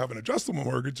if you have an adjustable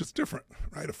mortgage, it's different,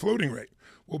 right? A floating rate.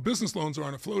 Well, business loans are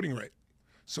on a floating rate.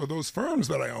 So those firms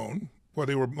that I own, well,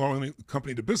 they were loaning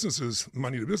money to businesses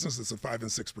at 5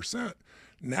 and 6%.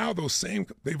 Now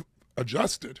they've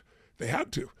adjusted. They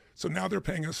had to. So now they're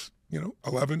paying us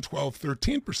 11, 12,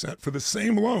 13% for the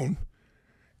same loan.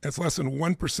 It's less than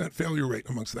 1% failure rate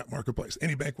amongst that marketplace.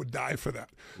 Any bank would die for that.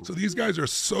 So these guys are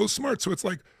so smart. So it's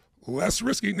like less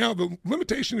risky. Now, the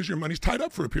limitation is your money's tied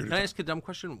up for a period of time. Can I ask a dumb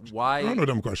question? Why? I don't know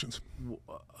dumb questions.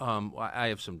 I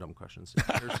have some dumb questions.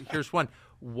 Here's one.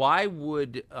 Why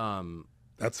would...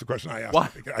 That's the question I asked. Why,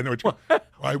 I know what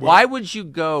why would you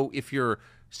go, if you're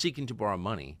seeking to borrow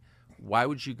money, why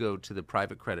would you go to the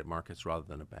private credit markets rather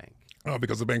than a bank?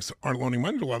 Because the banks aren't loaning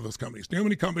money to a lot of those companies. Do you know how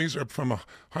many companies are from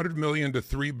 $100 million to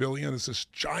 $3 billion? It's this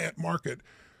giant market,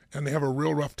 and they have a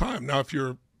real rough time. Now, if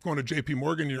you're going to J.P.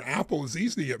 Morgan, your Apple is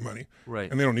easy to get money,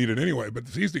 right? And they don't need it anyway, but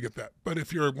it's easy to get that. But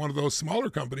if you're one of those smaller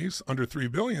companies under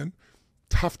 $3 billion,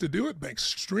 tough to do at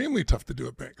banks, extremely tough to do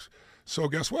at banks. So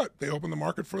guess what? They open the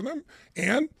market for them,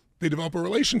 and they develop a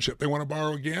relationship. They want to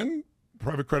borrow again.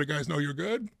 Private credit guys know you're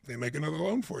good. They make another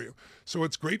loan for you. So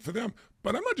it's great for them.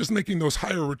 But I'm not just making those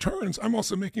higher returns. I'm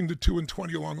also making the 2 and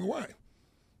 20 along the way.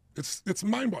 It's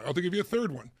mind-boggling. I'll give you a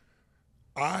third one.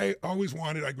 I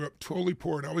grew up totally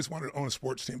poor, and I always wanted to own a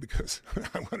sports team because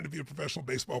I wanted to be a professional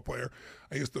baseball player.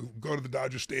 I used to go to the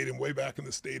Dodger Stadium, way back in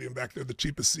the stadium, back there, the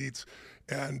cheapest seats,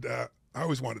 and I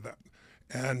always wanted that.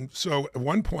 And so at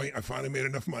one point, I finally made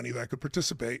enough money that I could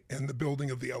participate in the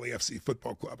building of the LAFC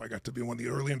football club. I got to be one of the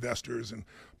early investors and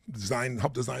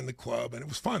help design the club, and it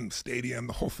was fun, stadium,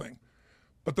 the whole thing.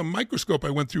 But the microscope I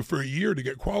went through for a year to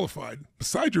get qualified,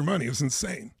 besides your money, was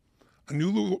insane. A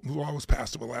new law was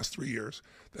passed over the last 3 years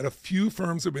that a few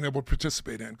firms have been able to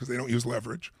participate in because they don't use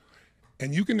leverage.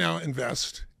 And you can now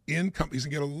invest in companies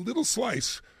and get a little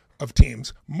slice of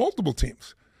teams, multiple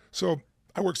teams. So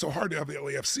I worked so hard to have the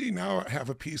LAFC. Now I have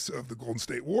a piece of the Golden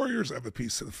State Warriors. I have a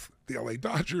piece of the LA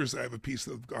Dodgers. I have a piece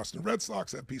of the Boston Red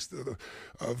Sox. I have a piece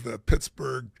of the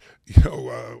Pittsburgh,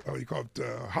 what do you call it,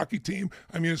 hockey team.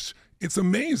 I mean, it's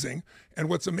amazing. And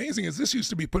what's amazing is this used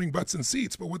to be putting butts in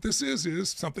seats, but what this is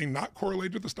something not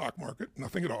correlated to the stock market,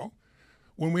 nothing at all.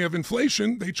 When we have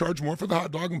inflation, they charge more for the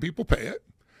hot dog and people pay it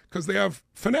because they have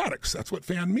fanatics. That's what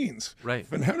fan means. Right.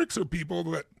 Fanatics are people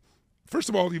that, first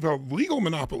of all, you've a legal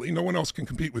monopoly. No one else can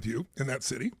compete with you in that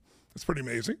city. That's pretty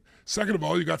amazing. Second of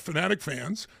all, you got fanatic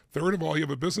fans. Third of all, you have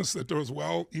a business that does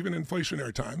well, even in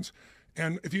inflationary times.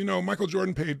 And if you know, Michael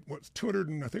Jordan paid,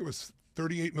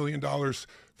 $38 million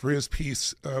for his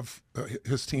piece of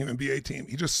his team, NBA team.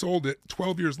 He just sold it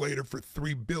 12 years later for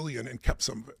 $3 billion and kept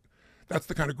some of it. That's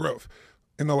the kind of growth.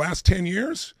 In the last 10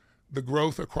 years, the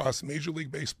growth across Major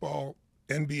League Baseball,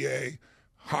 NBA,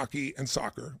 hockey, and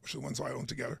soccer, which are the ones I own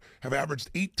together, have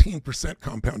averaged 18%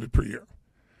 compounded per year.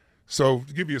 So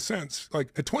to give you a sense,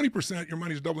 like at 20%, your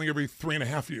money's doubling every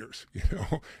 3.5 years.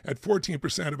 At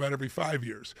 14%, about every 5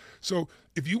 years. So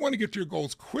if you want to get to your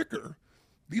goals quicker,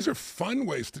 these are fun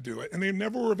ways to do it, and they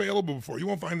never were available before. You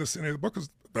won't find this in any of the books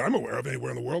that I'm aware of anywhere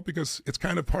in the world because it's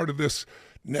kind of part of this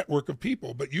network of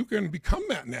people. But you can become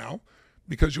that now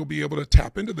because you'll be able to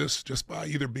tap into this just by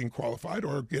either being qualified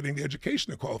or getting the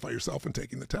education to qualify yourself and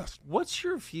taking the test. What's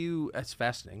your view? That's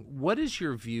fascinating. What is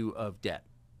your view of debt?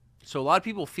 So a lot of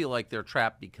people feel like they're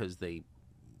trapped because they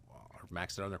are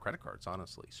maxed out on their credit cards,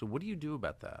 honestly. So what do you do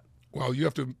about that? Well, you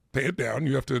have to pay it down.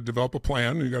 You have to develop a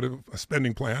plan. You got a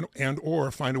spending plan and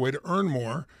or find a way to earn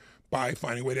more by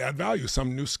finding a way to add value,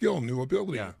 some new skill, new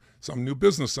ability, some new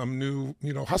business, some new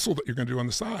hustle that you're going to do on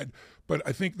the side. But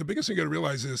I think the biggest thing you got to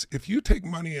realize is if you take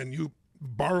money and you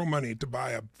borrow money to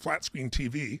buy a flat screen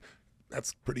TV,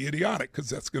 that's pretty idiotic because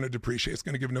that's going to depreciate. It's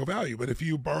going to give no value. But if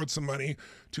you borrowed some money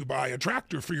to buy a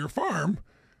tractor for your farm,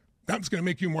 that's going to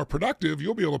make you more productive.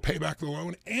 You'll be able to pay back the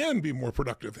loan and be more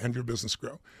productive and your business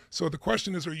grow. So the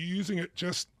question is, are you using it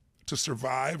just to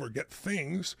survive or get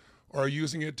things, or are you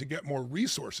using it to get more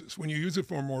resources? When you use it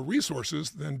for more resources,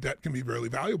 then debt can be very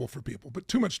valuable for people. But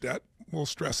too much debt will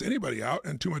stress anybody out,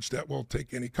 and too much debt will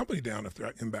take any company down if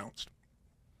they're imbalanced.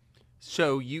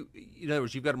 So in other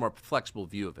words, you've got a more flexible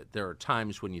view of it. There are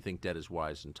times when you think debt is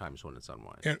wise and times when it's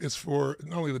unwise. And it's for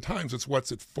not only the times, it's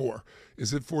what's it for.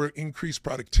 Is it for increased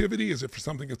productivity? Is it for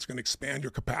something that's going to expand your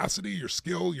capacity, your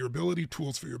skill, your ability,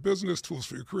 tools for your business, tools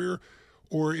for your career?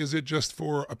 Or is it just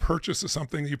for a purchase of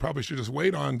something that you probably should just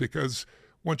wait on because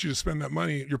once you just spend that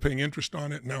money, you're paying interest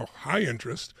on it, now high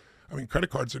interest. I mean, credit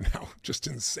cards are now just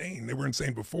insane. They were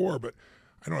insane before, but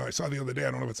I don't know. I saw the other day, I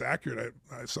don't know if it's accurate.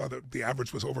 I saw that the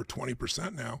average was over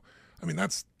 20% now. I mean,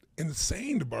 that's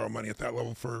insane to borrow money at that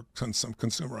level for some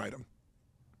consumer item.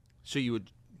 So you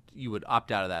would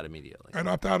opt out of that immediately? I'd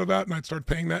opt out of that and I'd start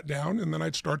paying that down, and then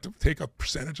I'd start to take a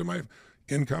percentage of my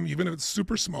income, even if it's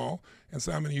super small, and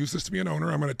say, I'm going to use this to be an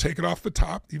owner. I'm going to take it off the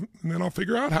top, and then I'll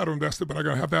figure out how to invest it, but I'm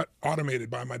going to have that automated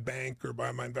by my bank or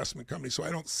by my investment company so I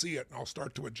don't see it, and I'll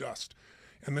start to adjust.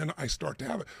 And then I start to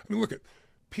have it. I mean, look at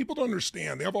people don't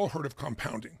understand. They have all heard of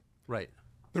compounding. Right.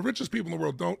 The richest people in the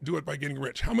world don't do it by getting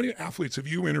rich. How many athletes have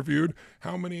you interviewed?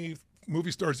 How many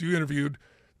movie stars you interviewed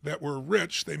that were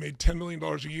rich? They made $10 million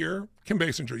a year. Kim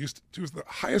Basinger she was the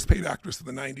highest paid actress of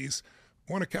the 90s,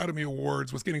 won Academy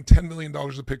Awards, was getting $10 million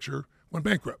a picture, went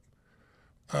bankrupt.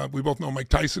 We both know Mike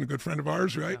Tyson, a good friend of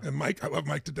ours, right? Yeah. And Mike, I love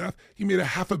Mike to death. He made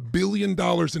 $500 million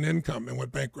in income and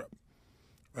went bankrupt.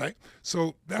 Right?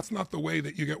 So that's not the way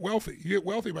that you get wealthy. You get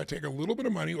wealthy by taking a little bit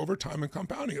of money over time and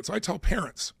compounding it. So I tell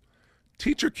parents,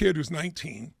 teach your kid who's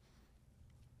 19,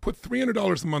 put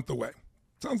 $300 a month away.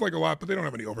 Sounds like a lot, but they don't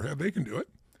have any overhead. They can do it.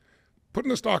 Put in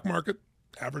the stock market,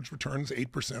 average returns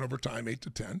 8% over time, 8 to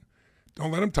 10.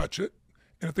 Don't let them touch it.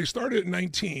 And if they start it at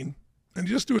 19 and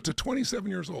you just do it to 27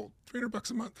 years old,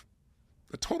 $300 a month.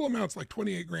 The total amount's like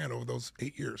 28 grand over those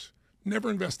 8 years.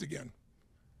 Never invest again.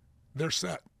 They're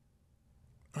set.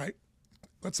 Right?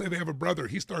 Let's say they have a brother.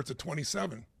 He starts at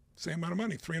 27, same amount of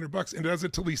money, $300, and does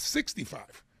it till he's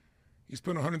 65. He's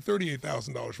put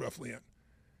 $138,000 roughly in,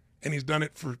 and he's done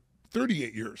it for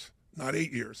 38 years, not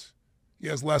 8 years. He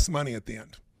has less money at the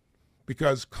end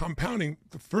because compounding.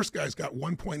 The first guy's got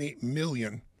 1.8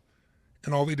 million,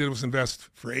 and all they did was invest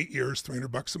for 8 years,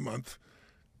 $300 a month,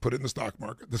 put it in the stock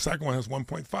market. The second one has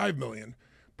 1.5 million.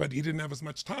 But he didn't have as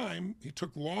much time. He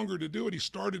took longer to do it. He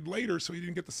started later, so he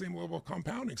didn't get the same level of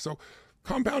compounding. So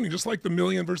compounding, just like the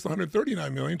million versus the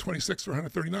 139 million, 26 for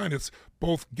 139, it's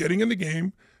both getting in the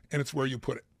game and it's where you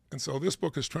put it. And so this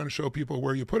book is trying to show people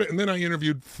where you put it. And then I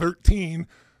interviewed 13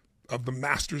 of the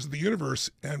masters of the universe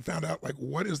and found out, like,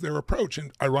 what is their approach?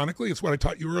 And ironically, it's what I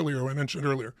taught you earlier, what I mentioned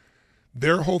earlier.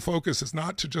 Their whole focus is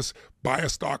not to just buy a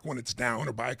stock when it's down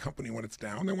or buy a company when it's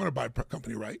down. They want to buy a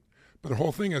company right. But the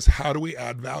whole thing is, how do we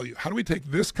add value? How do we take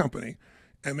this company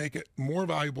and make it more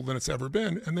valuable than it's ever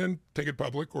been, and then take it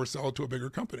public or sell it to a bigger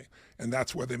company? And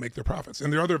that's where they make their profits.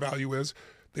 And their other value is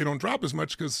they don't drop as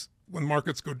much because when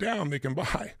markets go down, they can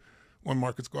buy. When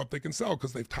markets go up, they can sell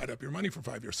because they've tied up your money for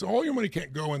 5 years. So all your money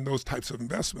can't go in those types of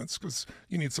investments because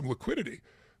you need some liquidity.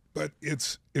 But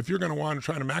it's, if you're going to want to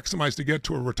try to maximize to get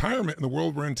to a retirement in the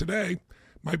world we're in today, it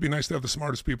might be nice to have the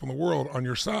smartest people in the world on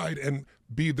your side and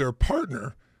be their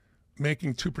partner,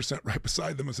 making 2% right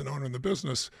beside them as an owner in the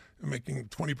business and making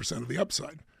 20% of the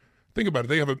upside. Think about it.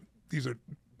 They have these are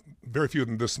very few of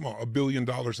them this small, $1 billion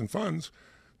in funds.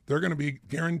 They're going to be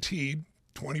guaranteed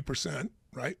 20%,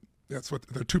 right? That's what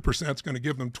their 2% is going to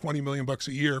give them $20 million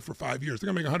a year for 5 years.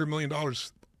 They're going to make $100 million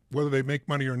whether they make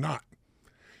money or not.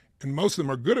 And most of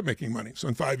them are good at making money. So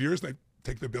in 5 years, they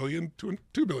take the $1 billion to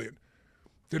 $2 billion.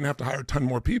 Didn't have to hire a ton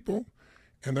more people,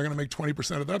 and they're going to make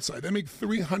 20% of the upside. They make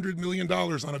 $300 million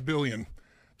on $1 billion.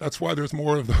 That's why there's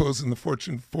more of those in the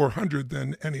Fortune 400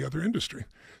 than any other industry.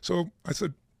 So I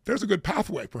said, there's a good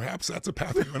pathway. Perhaps that's a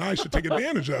path you and I should take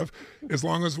advantage of, as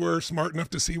long as we're smart enough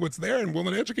to see what's there and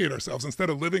willing to educate ourselves instead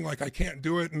of living like I can't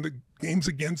do it and the game's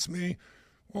against me.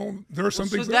 Well, there are some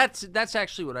things. So that's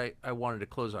actually what I wanted to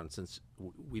close on, since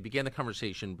we began the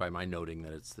conversation by my noting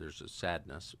that there's a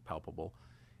sadness palpable,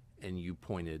 and you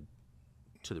pointed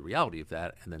to the reality of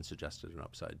that and then suggested an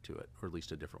upside to it, or at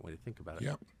least a different way to think about it.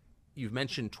 Yeah. You've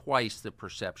mentioned twice the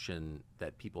perception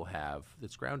that people have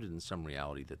that's grounded in some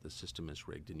reality that the system is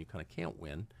rigged and you kind of can't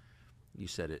win. You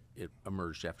said it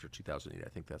emerged after 2008. I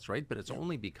think that's right, but it's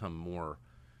only become more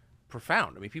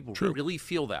profound. I mean, people really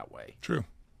feel that way. True.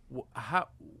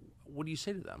 What do you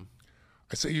say to them?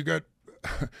 I say you got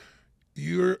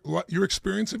your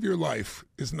experience of your life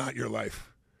is not your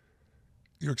life.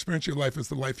 Your experience of your life is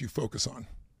the life you focus on.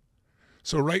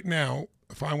 So right now,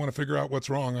 if I want to figure out what's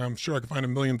wrong, I'm sure I can find a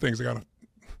million things. I got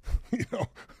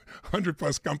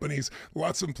 100+ companies,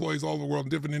 lots of employees all over the world in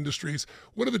different industries.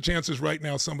 What are the chances right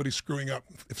now somebody's screwing up?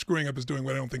 If screwing up is doing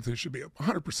what I don't think they should be,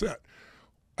 100%.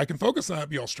 I can focus on it,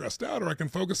 be all stressed out, or I can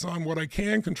focus on what I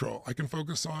can control. I can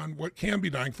focus on what can be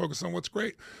done, focus on what's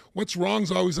great. What's wrong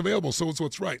is always available, so it's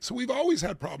what's right. So we've always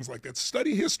had problems like that.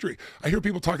 Study history. I hear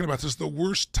people talking about this is the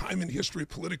worst time in history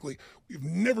politically. We've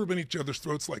never been at each other's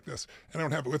throats like this. And I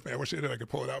don't have it with me. I wish I did. I could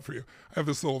pull it out for you. I have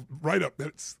this little write-up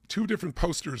that's 2 different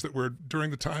posters that were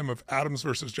during the time of Adams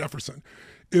versus Jefferson.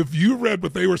 If you read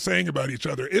what they were saying about each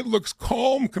other, it looks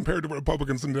calm compared to what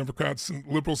Republicans and Democrats and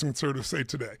liberals and conservatives say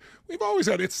today. We've always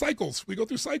had it's cycles. We go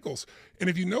through cycles. And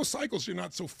if you know cycles, you're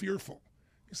not so fearful.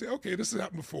 You say, okay, this has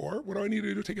happened before. What do I need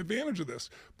to do to take advantage of this?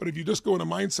 But if you just go in a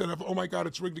mindset of, oh my God,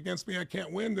 it's rigged against me, I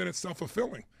can't win, then it's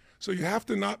self-fulfilling. So you have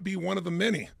to not be one of the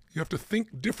many. You have to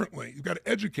think differently. You've got to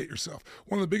educate yourself.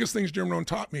 One of the biggest things Jim Rohn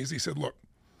taught me is he said, look,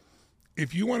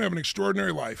 if you want to have an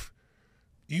extraordinary life,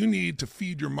 you need to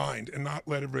feed your mind and not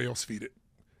let everybody else feed it.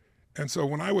 And so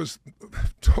when I was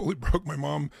totally broke, my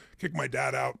mom kicked my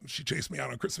dad out. She chased me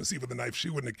out on Christmas Eve with a knife. She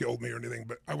wouldn't have killed me or anything,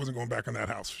 but I wasn't going back in that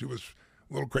house. She was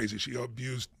a little crazy. She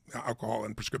abused alcohol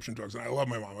and prescription drugs. And I love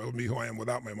my mom. I wouldn't be who I am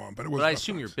without my mom. But it was. But I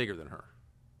assume you're bigger than her.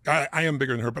 I am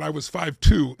bigger than her, but I was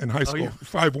 5'2" in high school,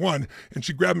 5'1", and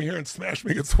she grabbed me here and smashed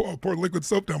me against the wall, poured liquid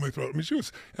soap down my throat. I mean, she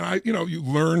was, and you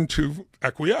learn to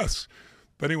acquiesce.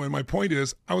 But anyway, my point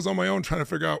is, I was on my own trying to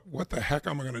figure out what the heck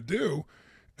am I going to do.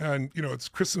 And, it's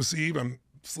Christmas Eve. I'm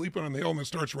sleeping on the hill and it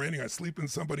starts raining. I sleep in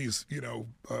somebody's,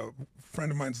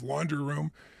 friend of mine's laundry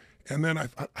room. And then I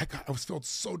felt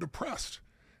so depressed.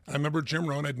 I remember Jim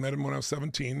Rohn, I'd met him when I was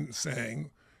 17,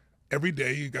 saying, every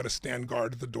day you got to stand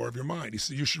guard at the door of your mind. He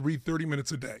said, you should read 30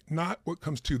 minutes a day. Not what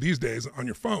comes to these days on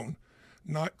your phone,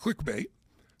 not clickbait,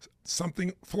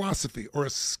 something philosophy or a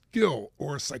skill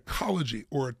or a psychology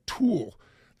or a tool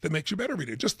that makes you better every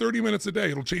day. Just 30 minutes a day,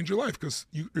 it'll change your life because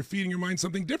you're feeding your mind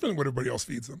something different than what everybody else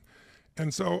feeds them.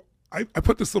 And so I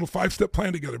put this little 5-step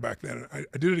plan together back then. I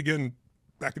did it again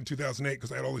back in 2008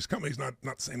 because I had all these companies, not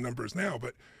the same number as now,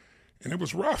 and it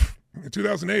was rough. In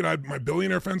 2008, my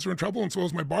billionaire friends were in trouble, and so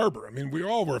was my barber. I mean, we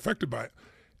all were affected by it.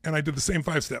 And I did the same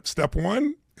 5 steps. Step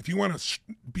 1, if you want to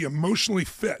be emotionally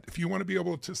fit, if you want to be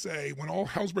able to say, when all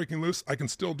hell's breaking loose, I can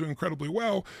still do incredibly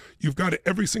well, you've got to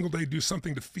every single day do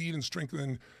something to feed and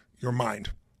strengthen your mind.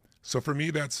 So for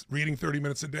me, that's reading 30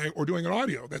 minutes a day or doing an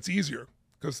audio. That's easier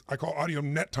because I call audio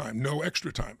net time, no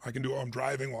extra time. I can do it while I'm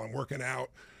driving, while I'm working out,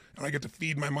 and I get to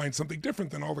feed my mind something different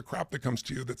than all the crap that comes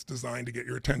to you that's designed to get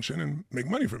your attention and make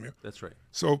money from you. That's right.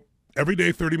 So every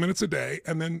day, 30 minutes a day,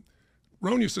 and then Jim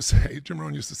Rohn used to say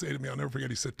to me, I'll never forget,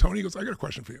 he said, Tony, he goes, I got a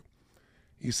question for you.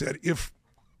 He said, if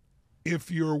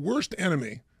if your worst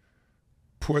enemy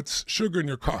puts sugar in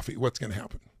your coffee, what's going to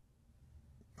happen?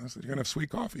 I said, you're going to have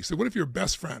sweet coffee. He said, what if your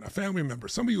best friend, a family member,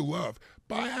 somebody you love,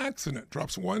 by accident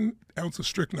drops 1 ounce of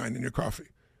strychnine in your coffee?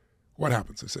 What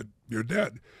happens? I said, you're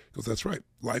dead. He goes, that's right.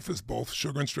 Life is both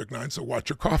sugar and strychnine, so watch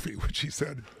your coffee, which he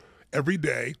said, every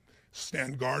day,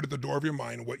 stand guard at the door of your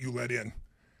mind and what you let in,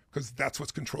 because that's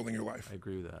what's controlling your life. I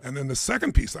agree with that. And then the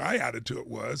second piece I added to it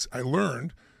was, I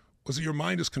learned, was that your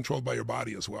mind is controlled by your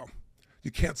body as well.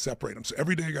 You can't separate them. So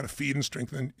every day you got to feed and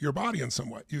strengthen your body in some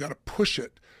way. You got to push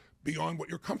it beyond what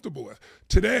you're comfortable with.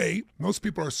 Today, most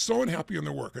people are so unhappy in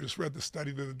their work. I just read the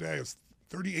study the other day. It's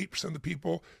 38% of the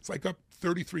people, it's like up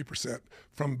 33%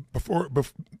 from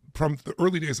the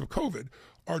early days of COVID,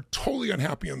 are totally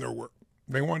unhappy in their work.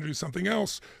 They want to do something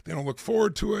else. They don't look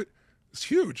forward to it. It's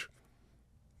huge.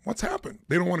 What's happened?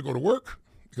 They don't want to go to work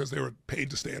because they were paid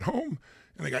to stay at home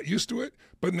and they got used to it.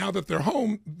 But now that they're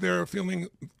home, they're feeling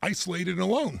isolated and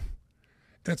alone.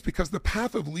 And it's because the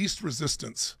path of least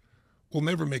resistance will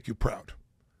never make you proud.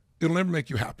 It'll never make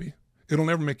you happy. It'll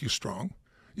never make you strong.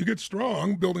 You get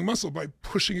strong building muscle by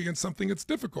pushing against something that's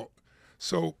difficult.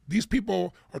 So these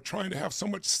people are trying to have so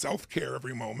much self-care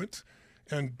every moment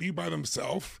and be by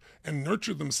themselves and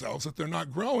nurture themselves that they're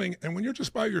not growing. And when you're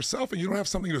just by yourself and you don't have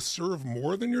something to serve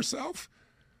more than yourself,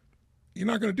 you're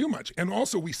not going to do much. And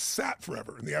also, we sat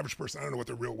forever. And the average person, I don't know what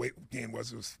their real weight gain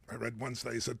was. I read one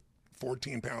study said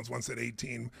 14 pounds, one said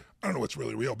 18. I don't know what's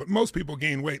really real, but most people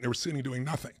gain weight and they were sitting doing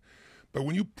nothing. But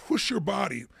when you push your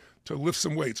body to lift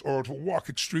some weights or to walk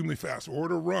extremely fast or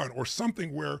to run or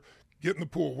something where get in the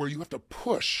pool where you have to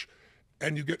push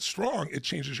and you get strong, it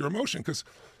changes your emotion, because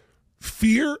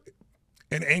fear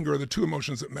and anger are the two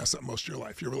emotions that mess up most of your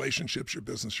life, your relationships, your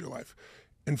business, your life.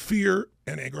 And fear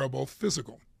and anger are both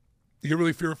physical. You get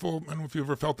really fearful. I don't know if you've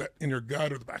ever felt that in your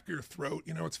gut or the back of your throat.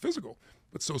 You know, it's physical,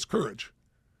 but so is courage.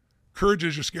 Courage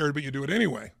is you're scared, but you do it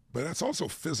anyway. But that's also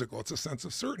physical. It's a sense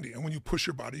of certainty. And when you push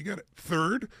your body, you get it.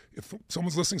 Third, if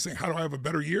someone's listening saying, how do I have a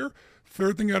better year?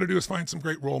 Third thing you got to do is find some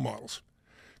great role models.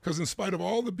 Because in spite of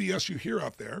all the BS you hear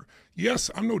out there,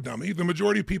 yes, I'm no dummy. The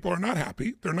majority of people are not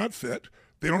happy. They're not fit.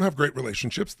 They don't have great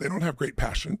relationships. They don't have great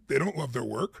passion. They don't love their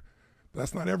work. But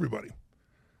that's not everybody.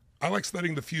 I like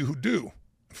studying the few who do,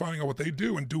 finding out what they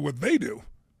do and do what they do.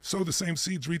 Sow the same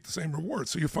seeds, reap the same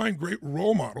rewards. So you find great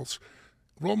role models.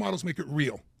 Role models make it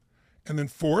real. And then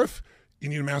fourth, you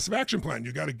need a massive action plan.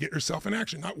 You got to get yourself in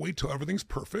action, not wait till everything's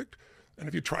perfect. And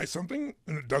if you try something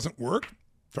and it doesn't work,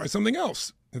 try something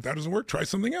else. If that doesn't work, try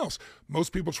something else.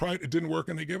 Most people try it, it didn't work,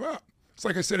 and they give up. It's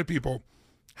like I say to people,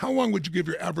 how long would you give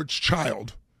your average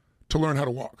child to learn how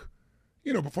to walk?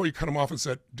 You know, before you cut them off and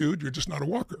said, dude, you're just not a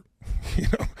walker. You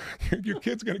know, your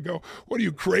kid's going to go, what are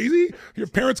you, crazy? Your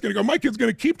parent's going to go, my kid's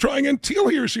going to keep trying until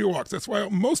he or she walks. That's why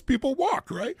most people walk,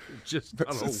 right? Just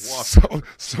not a walk.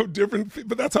 So different,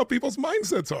 but that's how people's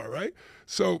mindsets are, right?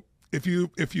 So if you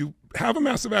have a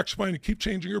massive action plan, you keep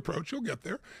changing your approach, you'll get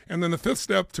there. And then the fifth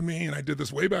step to me, and I did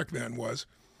this way back then, was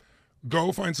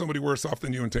go find somebody worse off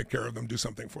than you and take care of them, do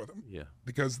something for them. Yeah.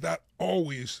 Because that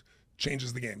always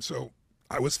changes the game. So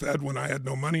I was fed when I had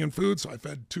no money and food, so I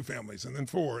fed 2 families, and then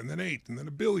 4, and then 8, and then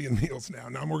 1 billion meals now.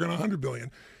 Now I'm working on 100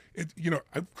 billion.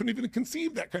 I couldn't even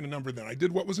conceive that kind of number then. I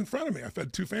did what was in front of me. I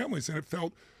fed 2 families, and it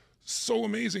felt so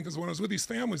amazing, because when I was with these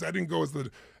families, I didn't go as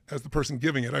the person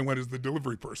giving it. I went as the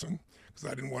delivery person, because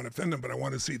I didn't want to offend them, but I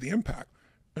wanted to see the impact.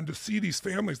 And to see these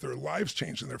families, their lives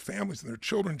change, and their families and their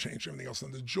children change, and everything else,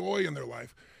 and the joy in their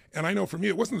life. And I know for me,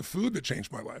 it wasn't the food that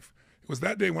changed my life. It was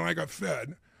that day when I got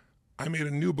fed, I made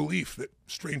a new belief that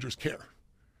strangers care.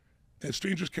 And if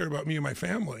strangers care about me and my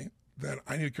family, then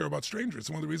I need to care about strangers. It's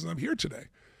one of the reasons I'm here today.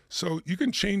 So you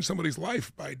can change somebody's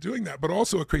life by doing that, but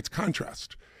also it creates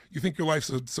contrast. You think your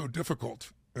life's so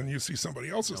difficult, and you see somebody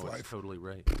else's life. Totally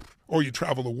right. Or you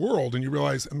travel the world and you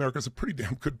realize America's a pretty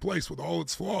damn good place with all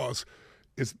its flaws.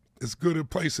 It's as good a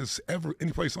place as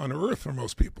any place on earth for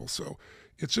most people. So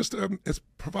it's just it's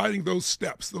providing those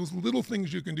steps, those little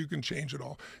things you can do can change it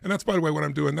all. And that's, by the way, what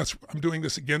I'm doing. I'm doing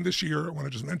this again this year. I want to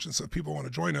just mention, so if people want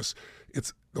to join us.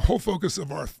 It's the whole focus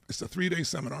of it's a 3-day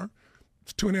seminar.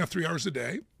 It's 2.5, 3 hours a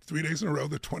day, 3 days in a row,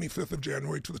 the 25th of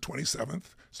January to the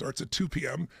 27th. Starts at 2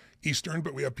 p.m. Eastern,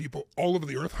 but we have people all over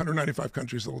the earth, 195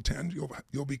 countries that will attend.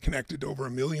 You'll be connected to over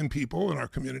 1 million people in our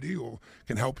community who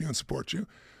can help you and support you.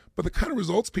 But the kind of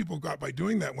results people got by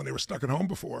doing that when they were stuck at home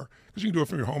before, because you can do it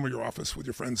from your home or your office with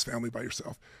your friends, family, by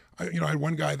yourself. I had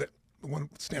one guy the one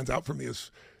that stands out for me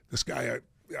is this guy.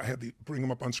 I had to bring him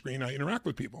up on screen. I interact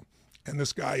with people. And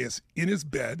this guy is in his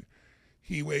bed.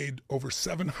 He weighed over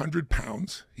 700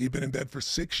 pounds. He'd been in bed for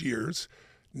 6 years,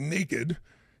 naked.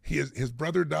 His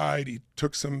brother died. He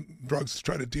took some drugs to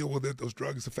try to deal with it. Those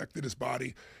drugs affected his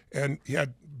body. And he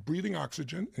had breathing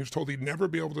oxygen. He was told he'd never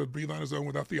be able to breathe on his own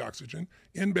without the oxygen.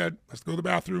 In bed, has to go to the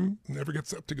bathroom, never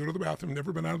gets up to go to the bathroom,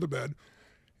 never been out of the bed.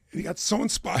 And he got so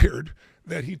inspired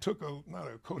that he took not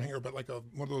a coat hanger, but like one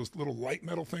of those little light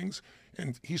metal things.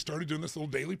 And he started doing this little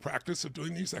daily practice of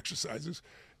doing these exercises.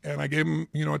 And I gave him,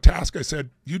 a task. I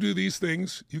said, you do these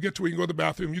things, you get to where you can go to the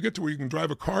bathroom, you get to where you can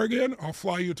drive a car again, I'll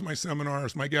fly you to my seminar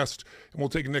as my guest, and we'll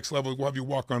take it next level. We'll have you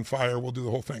walk on fire. We'll do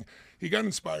the whole thing. He got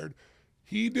inspired.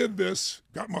 He did this,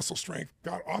 got muscle strength,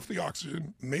 got off the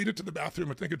oxygen, made it to the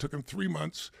bathroom. I think it took him 3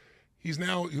 months. He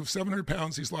was 700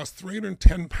 pounds. He's lost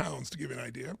 310 pounds, to give you an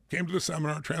idea. Came to the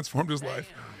seminar, transformed his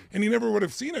life. And he never would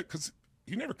have seen it because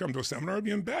he never come to a seminar. He'd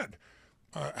be in bed.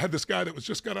 Had this guy that was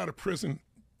just got out of prison.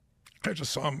 I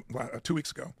just saw him 2 weeks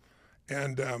ago.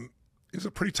 And he's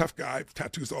a pretty tough guy,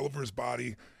 tattoos all over his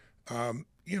body.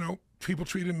 People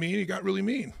treated him mean. He got really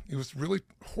mean. He was really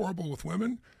horrible with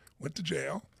women, went to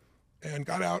jail, and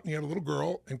got out, and he had a little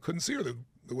girl and couldn't see her. They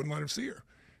wouldn't let him see her.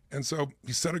 And so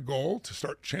he set a goal to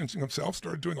start changing himself,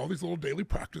 started doing all these little daily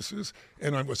practices.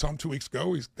 And I saw him 2 weeks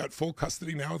ago. He's got full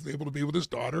custody now. He's able to be with his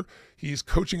daughter. He's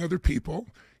coaching other people.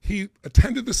 He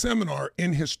attended the seminar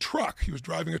in his truck. He was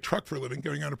driving a truck for a living,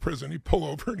 getting out of prison. He'd pull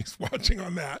over and he's watching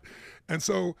on that. And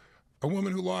so a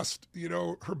woman who lost,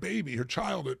 her baby, her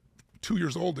child at 2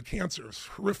 years old to cancer, is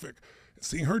horrific.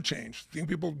 Seeing her change, seeing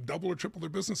people double or triple their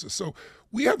businesses. So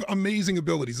we have amazing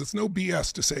abilities. It's no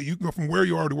BS to say you can go from where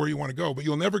you are to where you want to go, but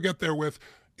you'll never get there with,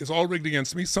 it's all rigged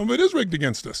against me. Some of it is rigged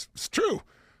against us. It's true.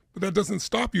 But that doesn't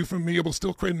stop you from being able to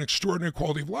still create an extraordinary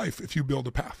quality of life if you build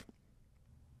a path.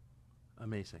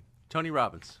 Amazing. Tony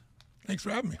Robbins. Thanks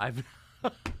for having me.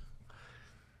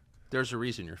 There's a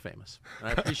reason you're famous.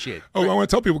 I appreciate it. I want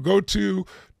to tell people, go to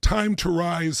Time to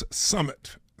Rise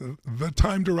Summit.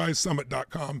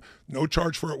 thetimetoRiseSummit.com. No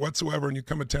charge for it whatsoever, and you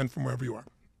come attend from wherever you are.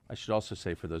 I should also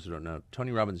say, for those who don't know,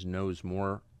 Tony Robbins knows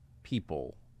more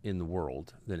people in the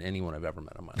world than anyone I've ever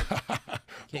met in my life.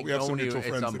 Well, we have some mutual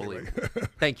friends. It's unbelievable. Anyway.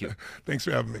 Thank you. Thanks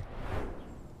for having me.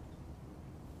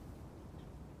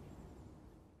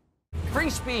 Free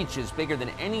speech is bigger than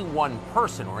any one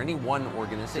person or any one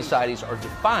organization. Societies are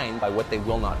defined by what they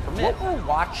will not permit. What we're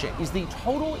watching is the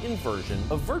total inversion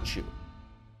of virtue.